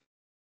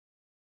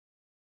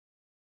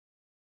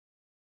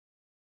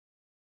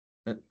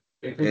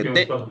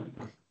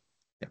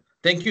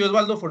 Thank you,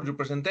 Oswaldo, for your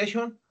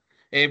presentation.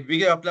 A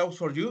big applause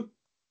for you.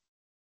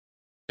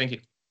 Thank you.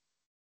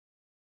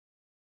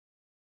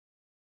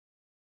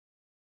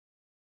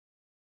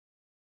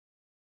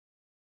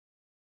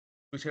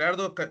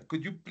 Gerardo,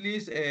 could you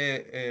please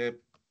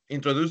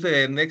introduce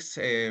the next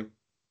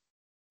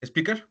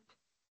speaker?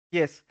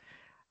 Yes.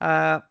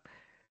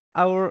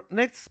 Our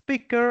next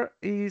speaker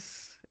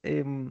is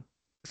Enrique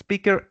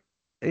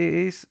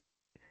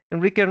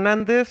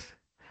Hernández,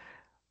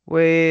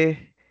 where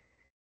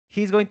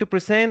he's going to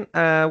present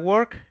a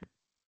work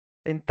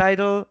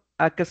entitled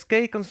A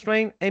Cascade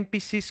Constraint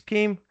MPC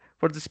Scheme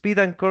for the Speed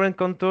and Current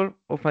Control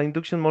of an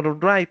Induction Motor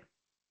Drive.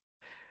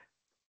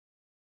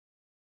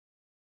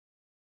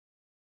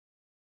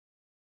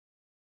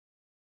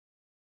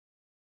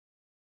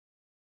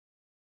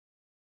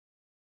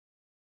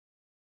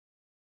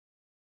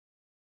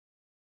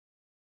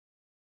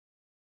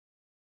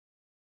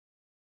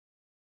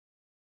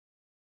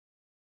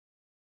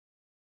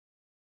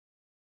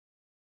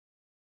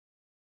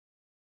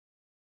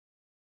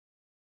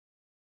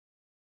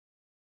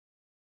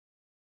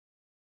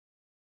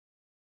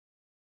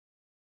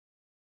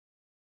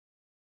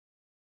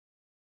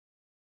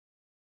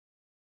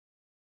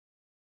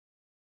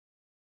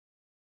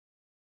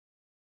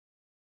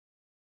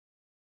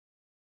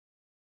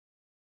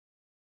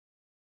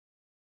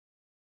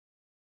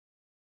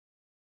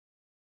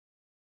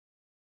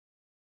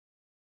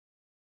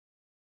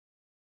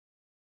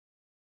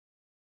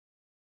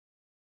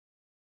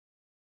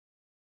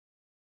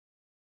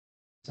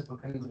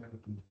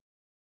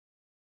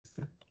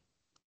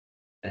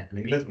 In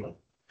English, no?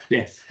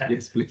 Yes,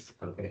 yes, please.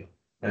 Okay.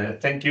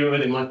 Thank you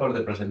very much for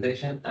the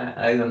presentation.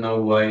 I don't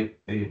know why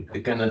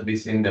it cannot be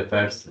seen the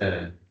first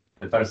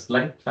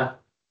slide.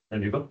 There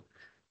you go.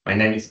 My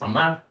name is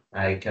Omar.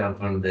 I come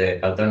from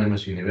the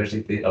Autonomous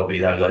University of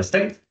Hidalgo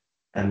State,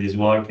 and this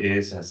work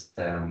is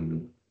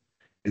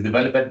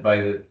developed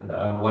by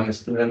one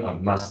student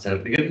of master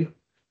degree,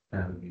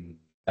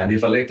 and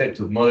is related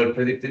to model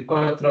predictive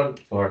control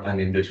for an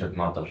induction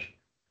motor.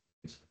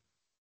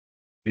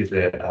 Is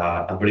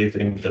a brief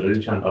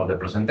introduction of the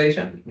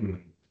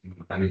presentation,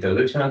 an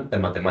introduction, the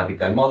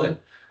mathematical model,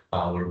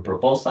 our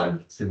proposal,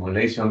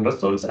 simulation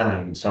results,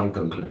 and some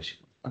conclusion.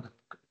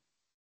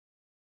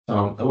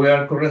 We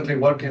are currently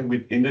working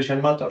with induction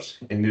motors.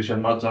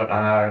 Induction motors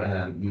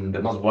are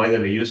the most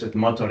widely used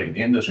motor in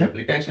industry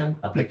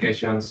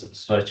applications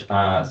such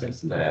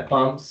as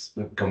pumps,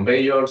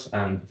 conveyors,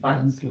 and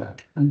fans.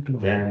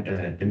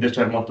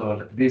 Induction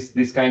motor,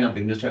 this kind of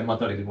induction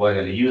motor is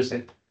widely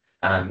used,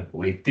 and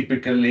we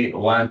typically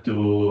want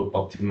to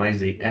optimize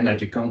the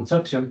energy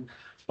consumption.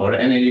 For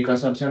energy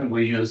consumption,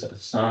 we use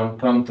some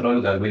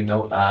control that we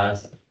know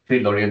as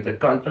field-oriented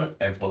control,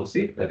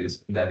 FOC,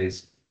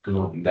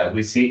 that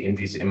we see in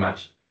this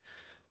image.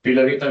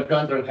 Field-oriented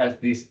control has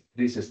this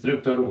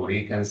structure where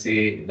you can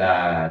see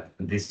that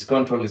this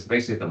control is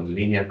based on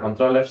linear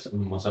controllers.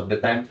 Most of the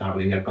time are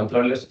linear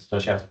controllers,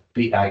 such as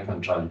PI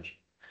controllers.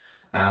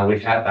 We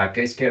have a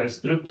cascade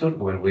structure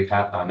where we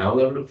have an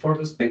outer loop for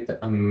the speed,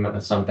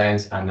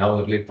 sometimes an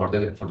outer loop for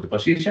the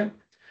position,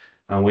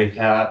 and we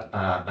have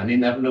an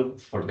inner loop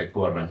for the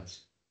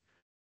currents.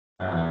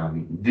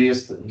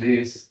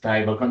 This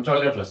type of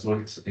controller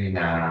results in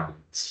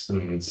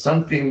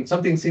something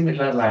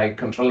similar like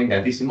controlling a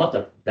DC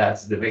motor.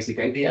 That's the basic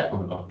idea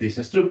of this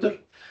structure.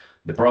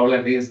 The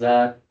problem is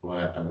that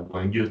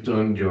when you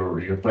tune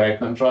your PI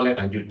controller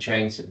and you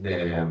change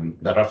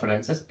the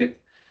reference speed,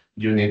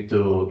 you need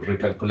to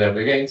recalculate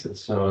the gains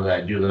so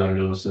that you don't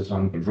lose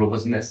some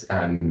robustness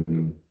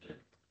and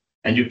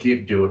you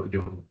keep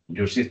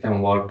your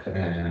system work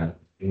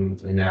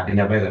in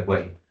a better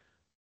way.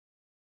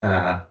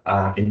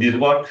 In this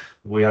work,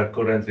 we are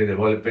currently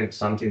developing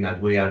something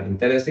that we are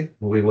interested in.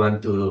 We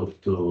want to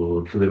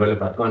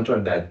develop a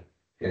control that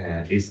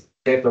is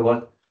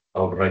capable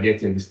of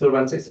rejecting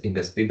disturbances in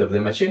the speed of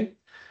the machine.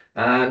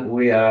 And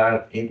we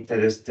are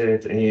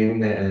interested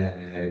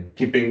in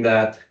keeping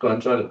that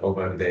control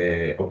over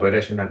the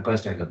operational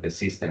constraint of the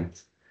system.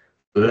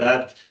 To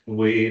that,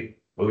 we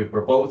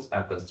propose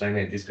a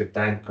constrained discrete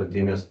time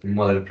continuous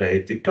model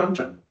predictive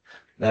control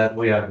that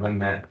we're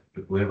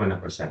gonna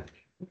present.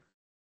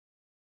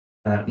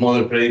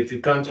 Model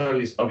predictive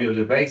control is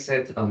obviously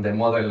based on the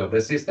model of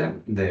the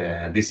system.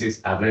 This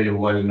is a very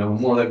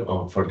well-known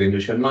model for the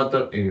induction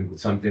motor in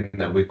something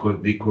that we call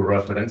the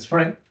reference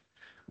frame,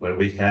 where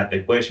we have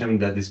equations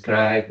that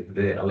describe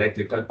the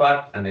electrical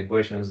part and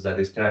equations that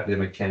describe the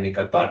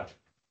mechanical part.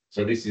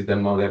 So this is the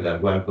model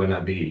that we're going to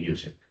be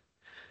using.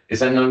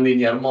 It's a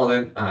nonlinear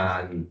model,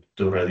 and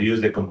to reduce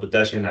the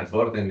computational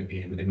burden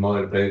in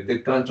model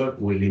predictive control,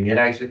 we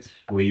linearize it.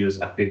 We use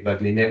a feedback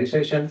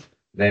linearization.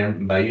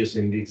 Then by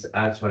using these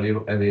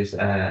auxiliary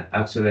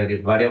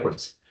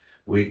variables,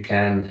 we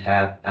can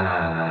have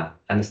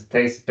a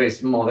state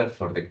space model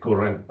for the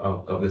current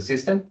of the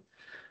system.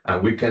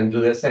 And we can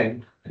do the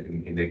same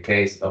in the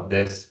case of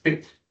the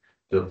speed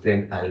to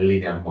obtain a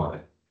linear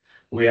model.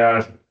 We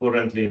are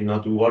currently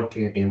not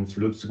working in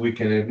flux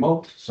weakening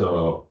mode.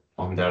 So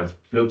under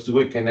flux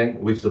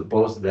weakening, we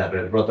suppose that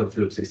the rotor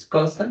flux is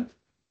constant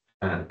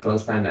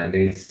and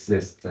it's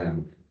just,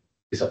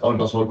 it's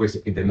almost always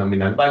in the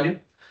nominal value.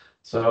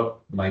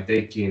 So by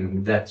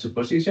taking that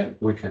supposition,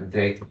 we can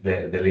take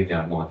the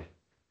linear model.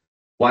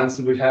 Once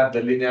we have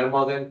the linear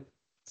model,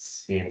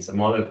 since a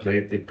model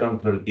predictive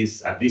control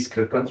is a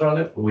discrete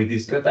controller, we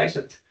discretize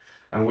it.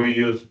 And we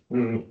use,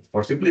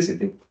 for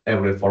simplicity,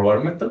 every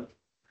forward method.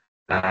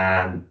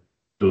 And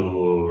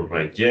to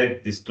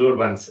reject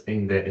disturbance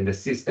in the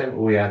system,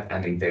 we add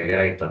an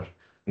integrator.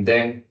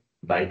 Then,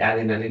 by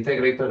adding an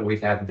integrator, we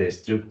have the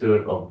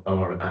structure of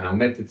our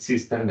augmented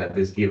system that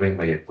is given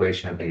by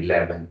equation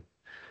 11.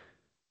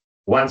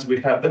 Once we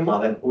have the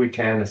model, we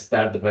can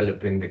start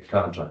developing the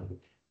control.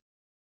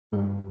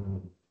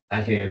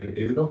 And here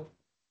you go.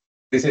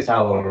 This is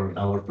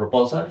our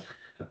proposal.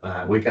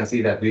 We can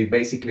see that we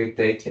basically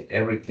take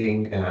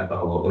everything,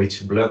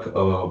 each block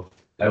of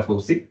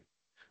FOC.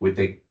 We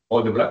take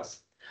all the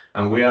blocks,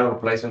 and we are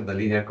replacing the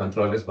linear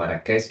controllers by a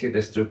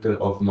cascade structure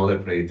of model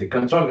predictive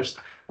controllers.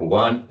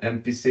 One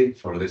MPC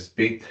for the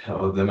speed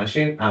of the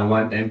machine and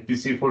one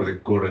MPC for the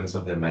currents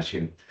of the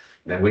machine.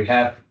 Then we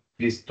have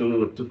these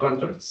two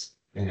controls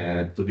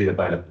to be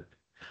developed.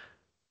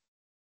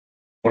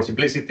 For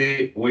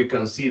simplicity, we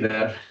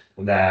consider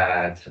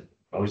that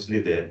obviously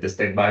the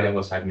state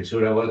variables are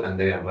measurable and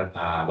they are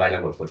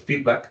available for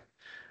feedback.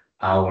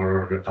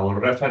 Our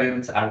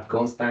reference are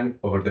constant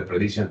over the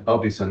prediction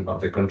horizon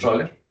of the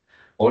controller.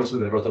 Also,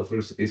 the rotor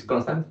flux is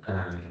constant,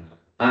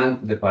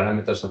 and the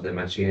parameters of the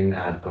machine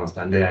are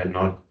constant. They are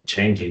not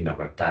changing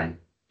over time.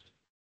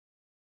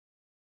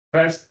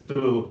 First,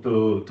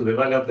 to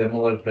develop the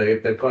model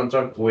predicted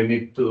control, we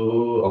need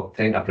to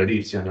obtain a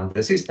prediction of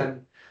the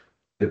system.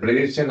 The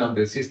prediction of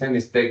the system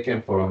is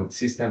taken from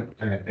system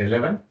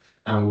 11,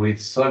 and we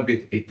solve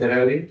it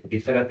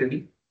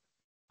iteratively.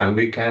 And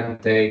we can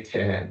take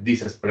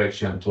this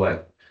expression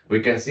 12. We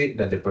can see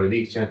that the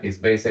prediction is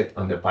based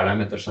on the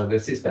parameters of the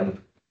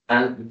system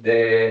and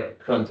the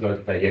control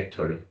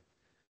trajectory.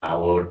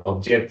 Our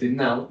objective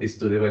now is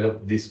to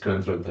develop this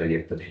control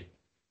trajectory.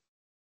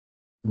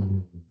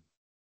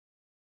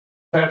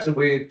 First,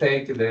 we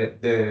take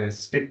the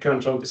speed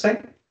control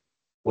design.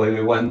 What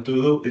we want to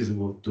do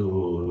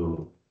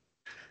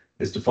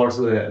is to force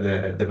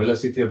the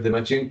velocity of the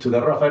machine to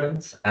the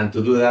reference, and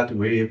to do that,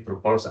 we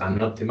propose an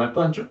optimal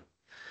control.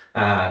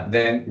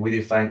 Then we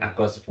define a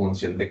cost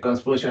function. The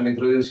cost function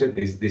introduced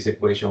is this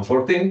equation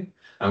 14,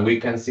 and we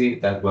can see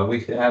that what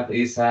we have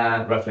is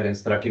a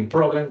reference tracking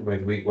problem where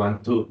we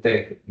want to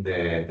take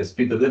the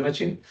speed of the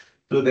machine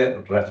to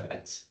the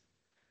reference.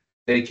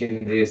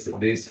 Taking this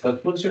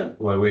cost function,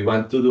 what we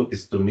want to do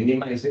is to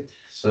minimize it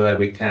so that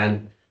we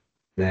can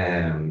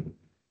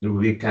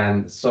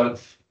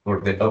solve for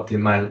the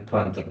optimal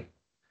control.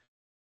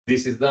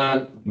 This is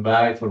done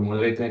by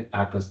formulating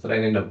a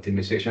constraining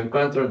optimization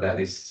control that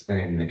is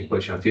in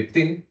equation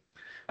 15.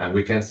 And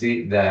we can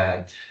see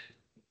that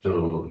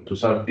to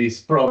solve this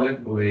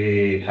problem,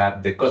 we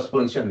have the cost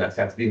function that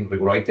has been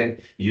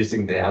rewritten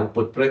using the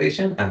output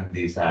prediction, and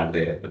these are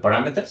the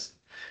parameters.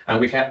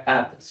 And we have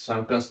added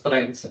some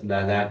constraints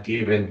that are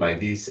given by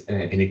this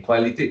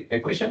inequality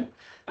equation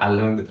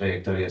along the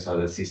trajectories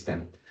of the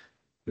system.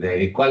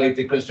 The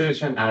equality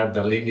constraints are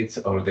the limits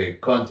or the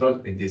control.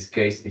 In this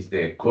case, is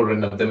the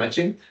current of the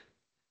machine.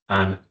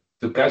 And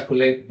to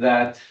calculate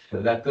that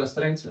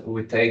constraints,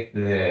 we take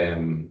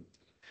the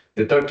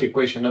torque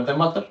equation of the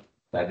motor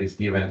that is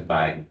given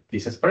by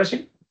this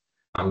expression.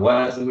 And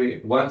once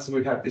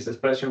we have this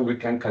expression, we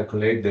can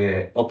calculate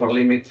the upper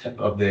limit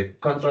of the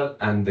control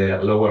and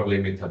the lower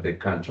limit of the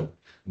control.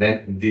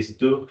 Then these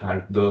two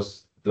are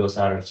those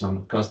are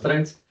some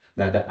constraints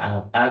that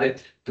are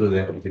added to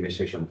the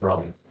optimization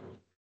problem.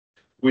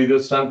 We do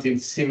something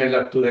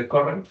similar to the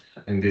current.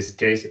 In this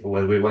case,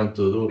 what we want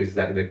to do is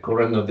that the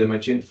current of the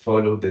machine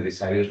follow the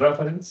desired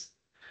reference.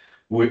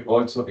 We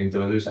also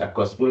introduce a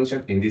cost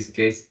function. In this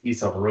case,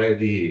 it's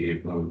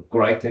already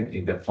written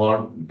in the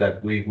form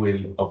that we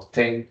will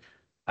obtain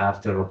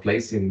after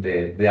replacing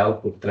the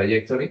output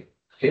trajectory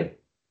here.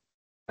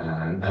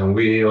 And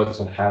we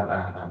also have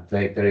a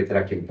trajectory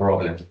tracking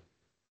problem.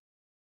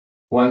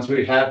 Once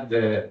we have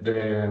the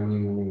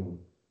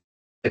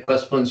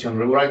cost function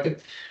rewritten,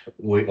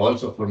 we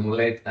also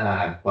formulate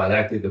a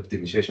quadratic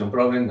optimization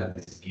problem that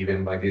is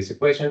given by this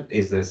equation.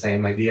 It's the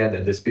same idea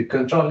that the speed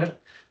controller.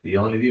 The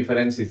only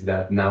difference is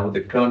that now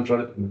the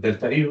control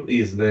delta U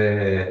is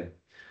the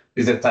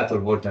stator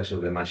voltage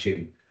of the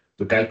machine.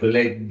 To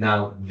calculate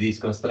now these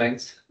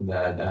constraints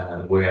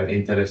that we are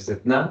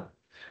interested now,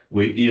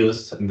 we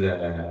use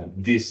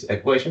this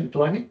equation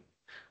 20,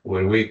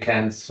 where we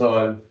can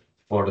solve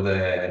for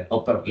the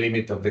upper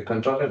limit of the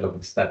controller of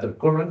the stator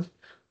current,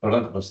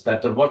 of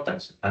stator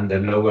voltage, and the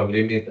lower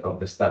limit of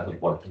the stator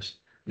voltage.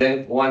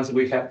 Then once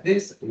we have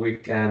this, we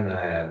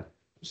can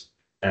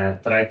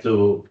try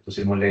to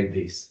simulate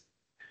this.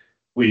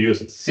 We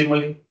use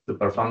Simulink to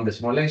perform the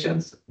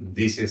simulations.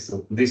 These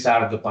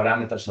are the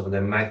parameters of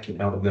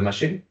the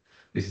machine.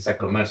 This is a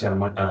commercial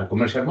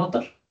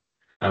motor,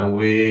 and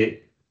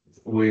we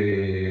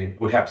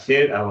have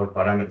here our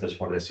parameters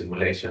for the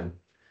simulation.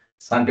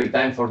 Sample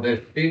time for the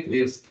speed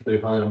is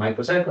 300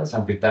 microseconds.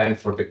 Sample time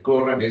for the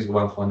current is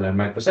 100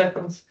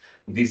 microseconds.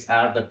 These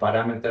are the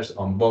parameters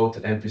on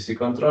both MPC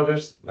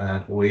controllers.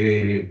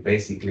 We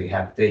basically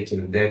have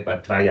taken them by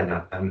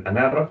trial and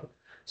error.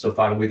 So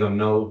far, we don't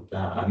know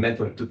a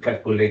method to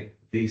calculate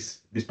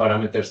these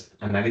parameters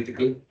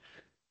analytically.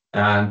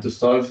 And to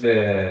solve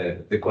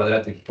the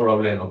quadratic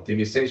problem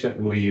optimization,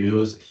 we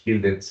use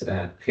Hildeb's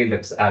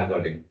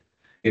algorithm.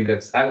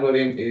 Hildeb's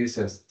algorithm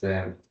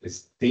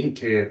is think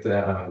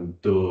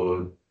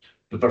to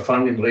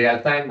perform in real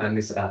time, and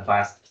is a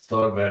fast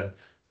solver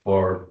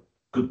for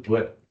could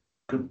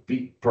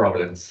be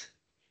problems.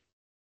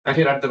 And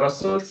here are the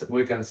results.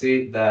 We can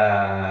see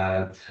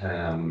that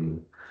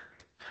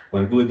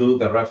when we do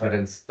the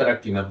reference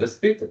tracking of the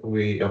speed,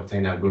 we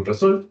obtain a good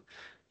result.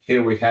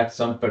 Here we have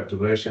some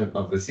perturbation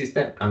of the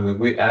system, and when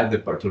we add the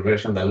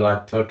perturbation, the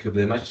load torque of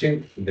the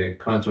machine, the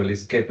control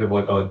is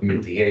capable of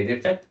mitigate the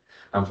effect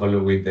and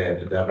follow with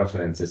the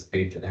reference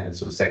speed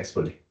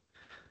successfully.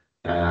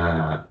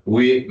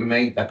 We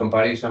made a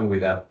comparison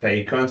with a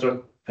PEI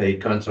control. PEI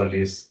control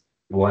is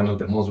one of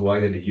the most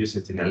widely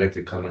used in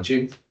electrical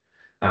machines.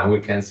 And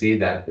we can see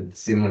that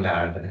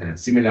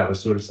similar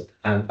results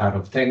are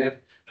obtained.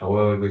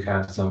 However, we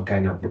have some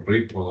kind of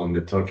ripple on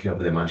the torque of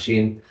the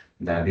machine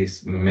that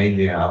is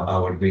mainly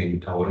our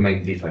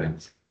main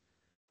difference.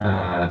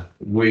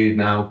 We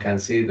now can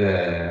see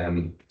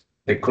the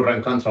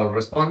current control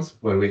response,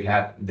 where we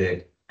have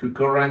the Q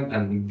current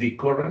and D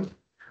current,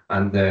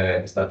 and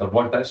the starter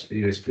voltage,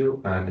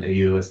 USQ and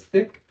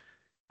UST.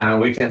 And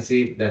we can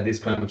see that these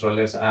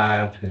controllers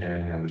are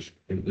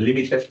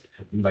limited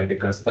by the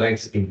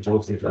constraints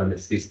imposed on the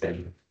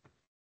system.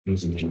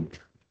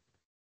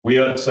 We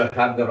also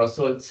have the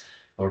results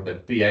for the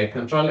PI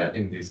controller.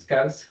 In this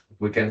case,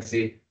 we can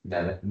see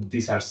that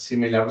these are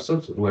similar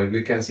results. Where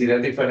we can see the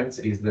difference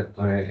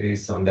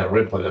is on the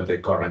ripple of the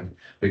current.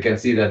 We can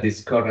see that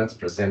these currents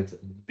present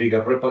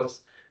bigger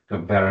ripples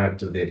compared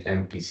to the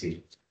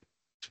MPC.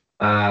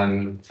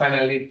 And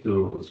finally,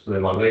 to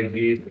evaluate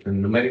it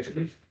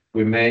numerically,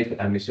 we made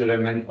a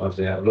measurement of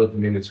the root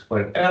mean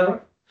square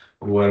error,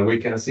 where we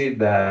can see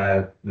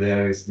that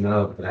there is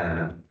not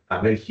a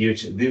very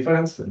huge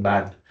difference,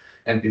 but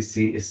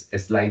MPC is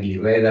slightly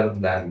better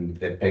than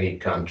the PEI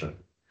control.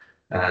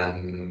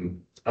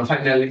 And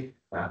finally,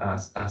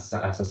 as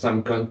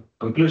some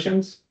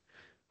conclusions,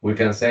 we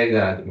can say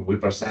that we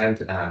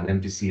present an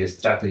MPC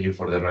strategy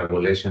for the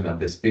regulation of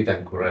the speed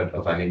and current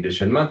of an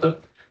induction motor.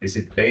 This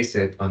is based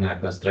on a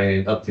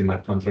constrained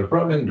optimal control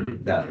problem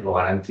that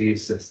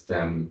guarantees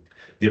the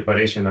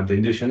operation of the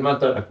induction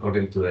motor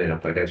according to the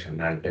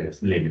operational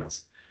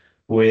limits.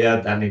 We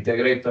add an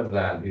integrator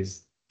that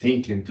is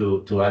thinking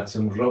to add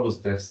some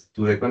robustness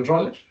to the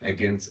controller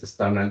against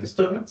external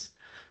disturbance.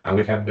 And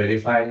we have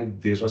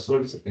verified these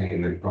results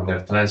on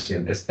their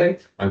transient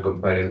state and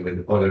compared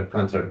with other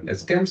control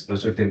schemes,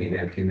 resulting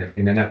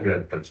in an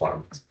accurate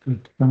performance.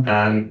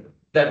 And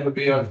that would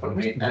be all for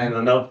me. I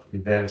don't know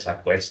if there's a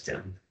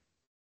question.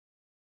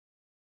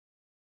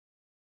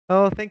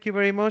 Oh, thank you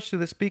very much to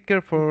the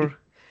speaker for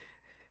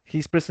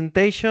his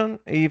presentation.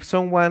 If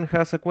someone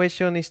has a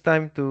question, it's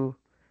time to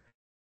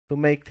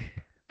make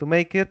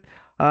it.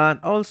 And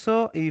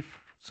also, if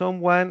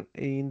someone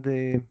in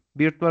the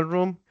virtual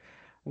room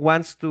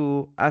wants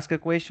to ask a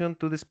question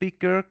to the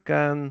speaker,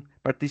 can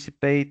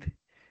participate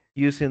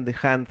using the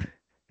hand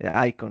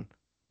icon.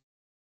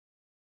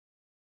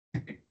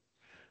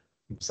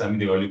 I'm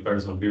the only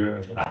person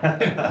here.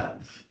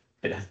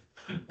 Yeah,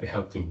 I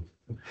have to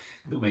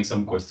make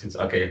some questions.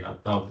 Okay,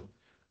 now,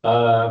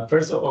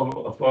 first of all,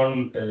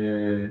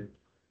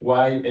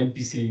 why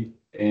MPC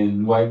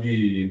and why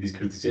the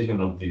discretization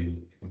of the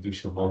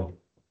induction model?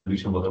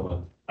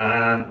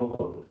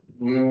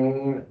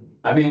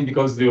 I mean,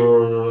 because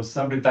your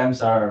sample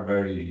times are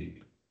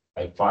very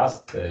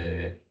fast,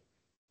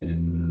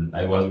 and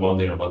I was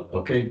wondering about,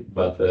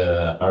 but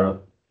are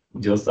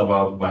just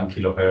about 1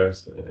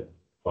 kilohertz,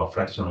 or a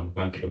fraction of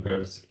 1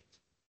 kilohertz.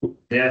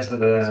 Yes,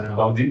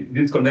 how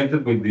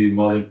disconnected with the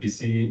model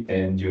PC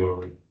and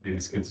the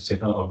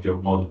discretization of your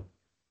model.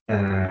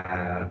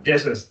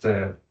 Yes, it's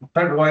the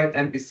pairwise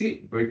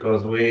MPC,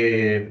 because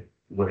we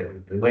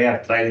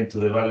are trying to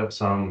develop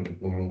some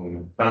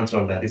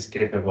control that is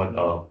capable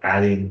of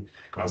adding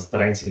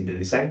constraints in the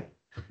design.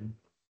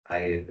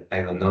 I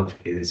don't know if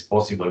it is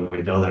possible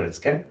with other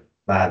schemes,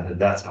 but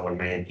that's our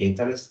main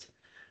interest.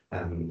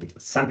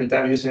 Sample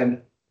time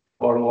using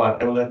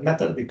forward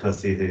method,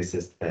 because it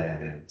is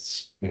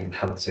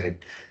how to say,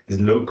 is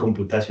low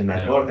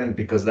computational burden,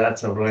 because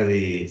that's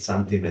already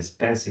something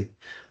expensive,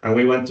 and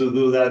we want to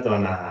do that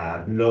on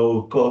a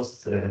low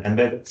cost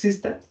embedded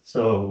system.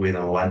 So we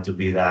don't want to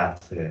be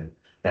that the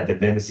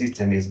embedded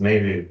system is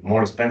maybe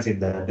more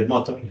expensive than the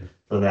motor.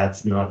 So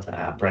that's not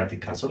a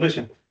practical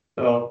solution.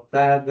 So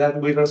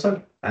that we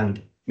resolve,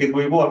 and it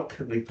will work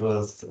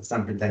because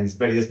sample time is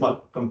very small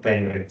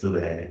compared to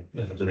the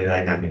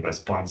dynamic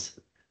response.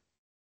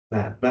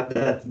 But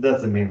that's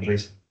the main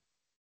reason.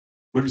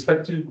 With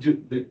respect to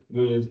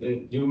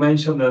you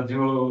mentioned that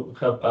you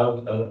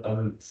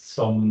have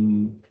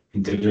some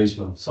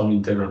integration, some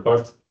integral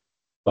part,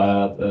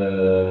 but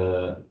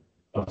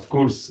of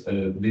course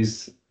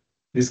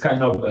this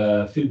kind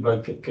of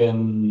feedback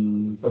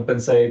can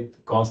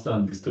compensate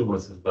constant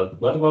disturbances. But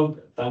what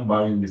about time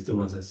varying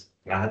disturbances?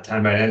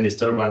 Time varying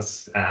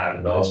disturbance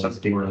are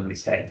something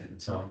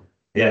complicated. So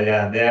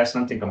Yeah, they are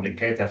something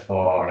complicated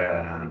for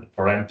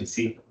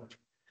MPC.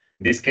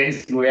 In this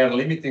case, we are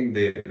limiting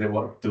the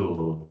work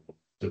to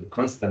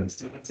constant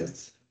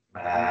disturbances,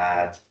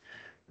 but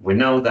we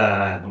know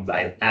that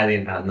by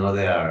adding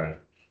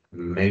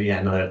maybe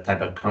another type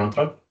of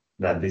control,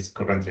 that is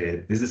currently,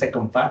 this is the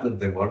second part of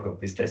the work of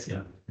this test.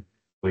 Yeah.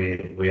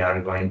 We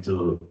are going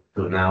to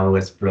now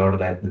explore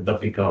the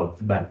topic of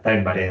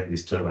time variant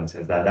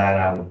disturbances that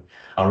are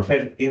our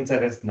favorite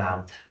interest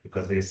now,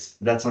 because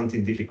that's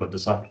something difficult to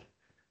solve,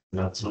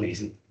 not so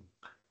easy.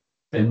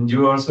 And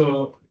you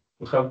also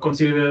have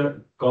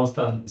considered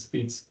constant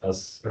speeds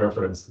as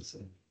references.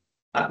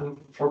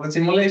 For the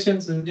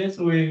simulations, yes,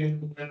 we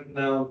are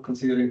now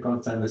considering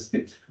constant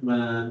speed.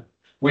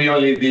 We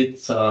only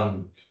did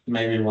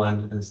maybe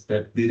one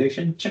step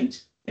direction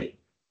change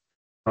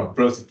from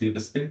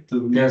positive speed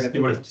to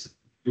negative.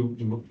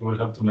 You will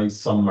have to make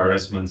some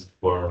adjustments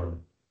for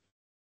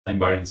time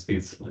varying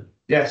speeds.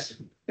 Yes,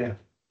 yeah.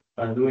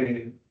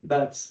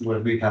 That's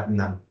what we have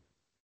now.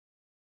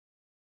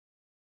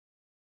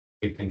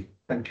 Okay, thank you.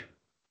 Thank you.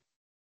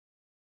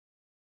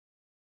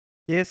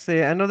 Yes,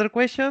 another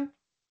question?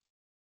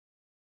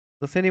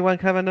 Does anyone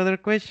have another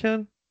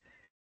question?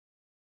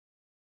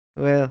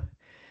 Well,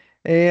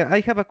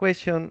 I have a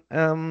question.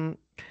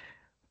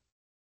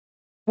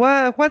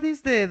 What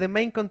is the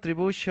main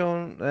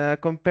contribution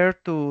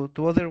compared to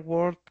other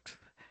works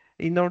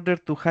in order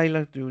to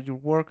highlight your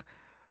work?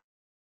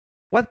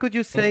 What could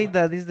you say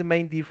that is the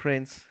main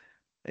difference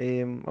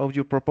of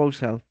your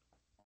proposal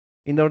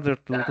in order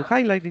to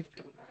highlight it?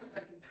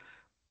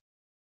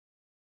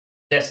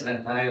 Yes,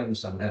 I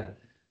understand that.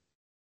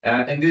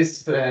 In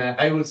this,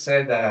 I would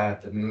say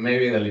that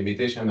maybe the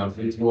limitation of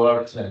this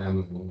work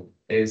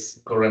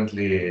is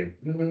currently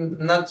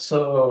not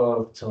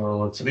so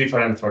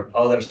different for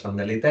others from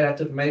the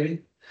literature,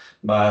 maybe.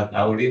 But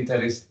our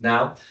interest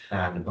now,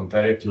 and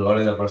compared to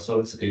all the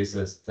results, is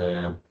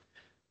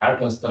our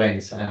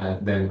constraints.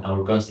 Then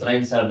our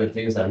constraints are the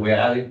things that we are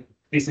adding.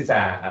 This is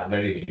a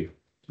very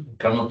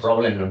common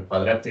problem in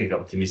quadratic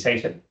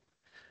optimization.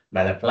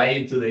 But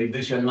applying to the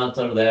induction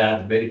motor, there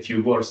are very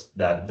few words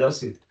that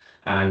does it.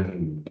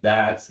 And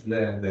that's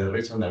the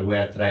reason that we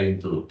are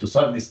trying to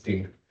solve this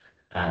thing.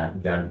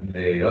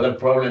 The other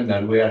problem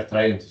that we are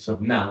trying to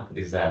solve now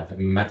is that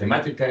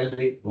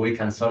mathematically we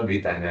can solve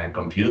it in a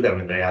computer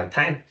in real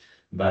time.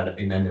 But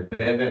in an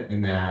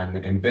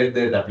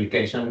embedded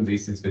application,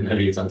 this is going to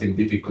be something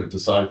difficult to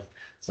solve.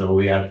 So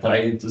we are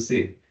trying to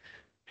see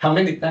how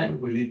many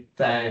times will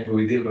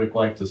it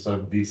require to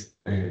solve this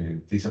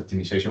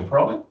optimization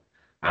problem,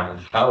 and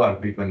how are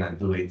we going to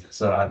do it?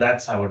 So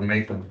that's our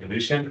main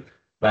contribution.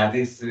 But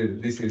this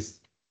is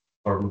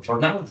for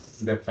now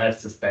the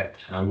first step,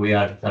 and we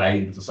are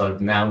trying to solve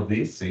now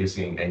this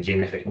using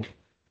engineering.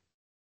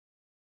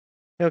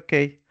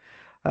 Okay.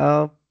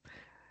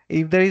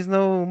 If there is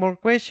no more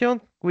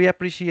question, we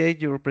appreciate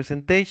your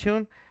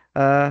presentation.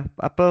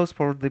 Applause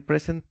for the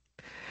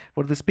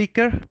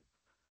speaker.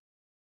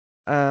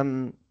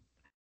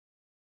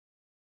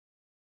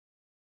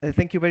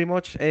 Thank you very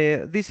much.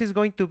 This is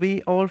going to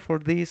be all for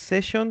this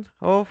session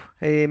of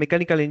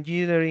mechanical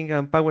engineering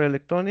and power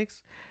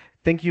electronics.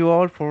 Thank you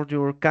all for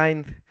your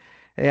kind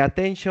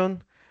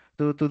attention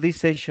to this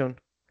session.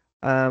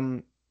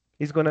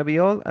 It's going to be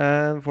all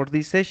for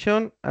this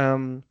session.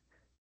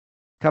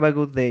 Have a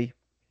good day.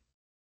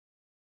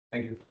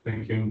 Thank you.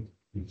 Thank you.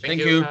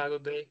 Thank you. Have a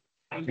good day.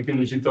 Thank you,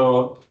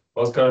 Luchito,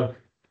 Oscar.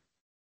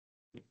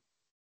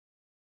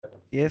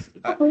 Yes.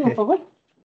 Por favor.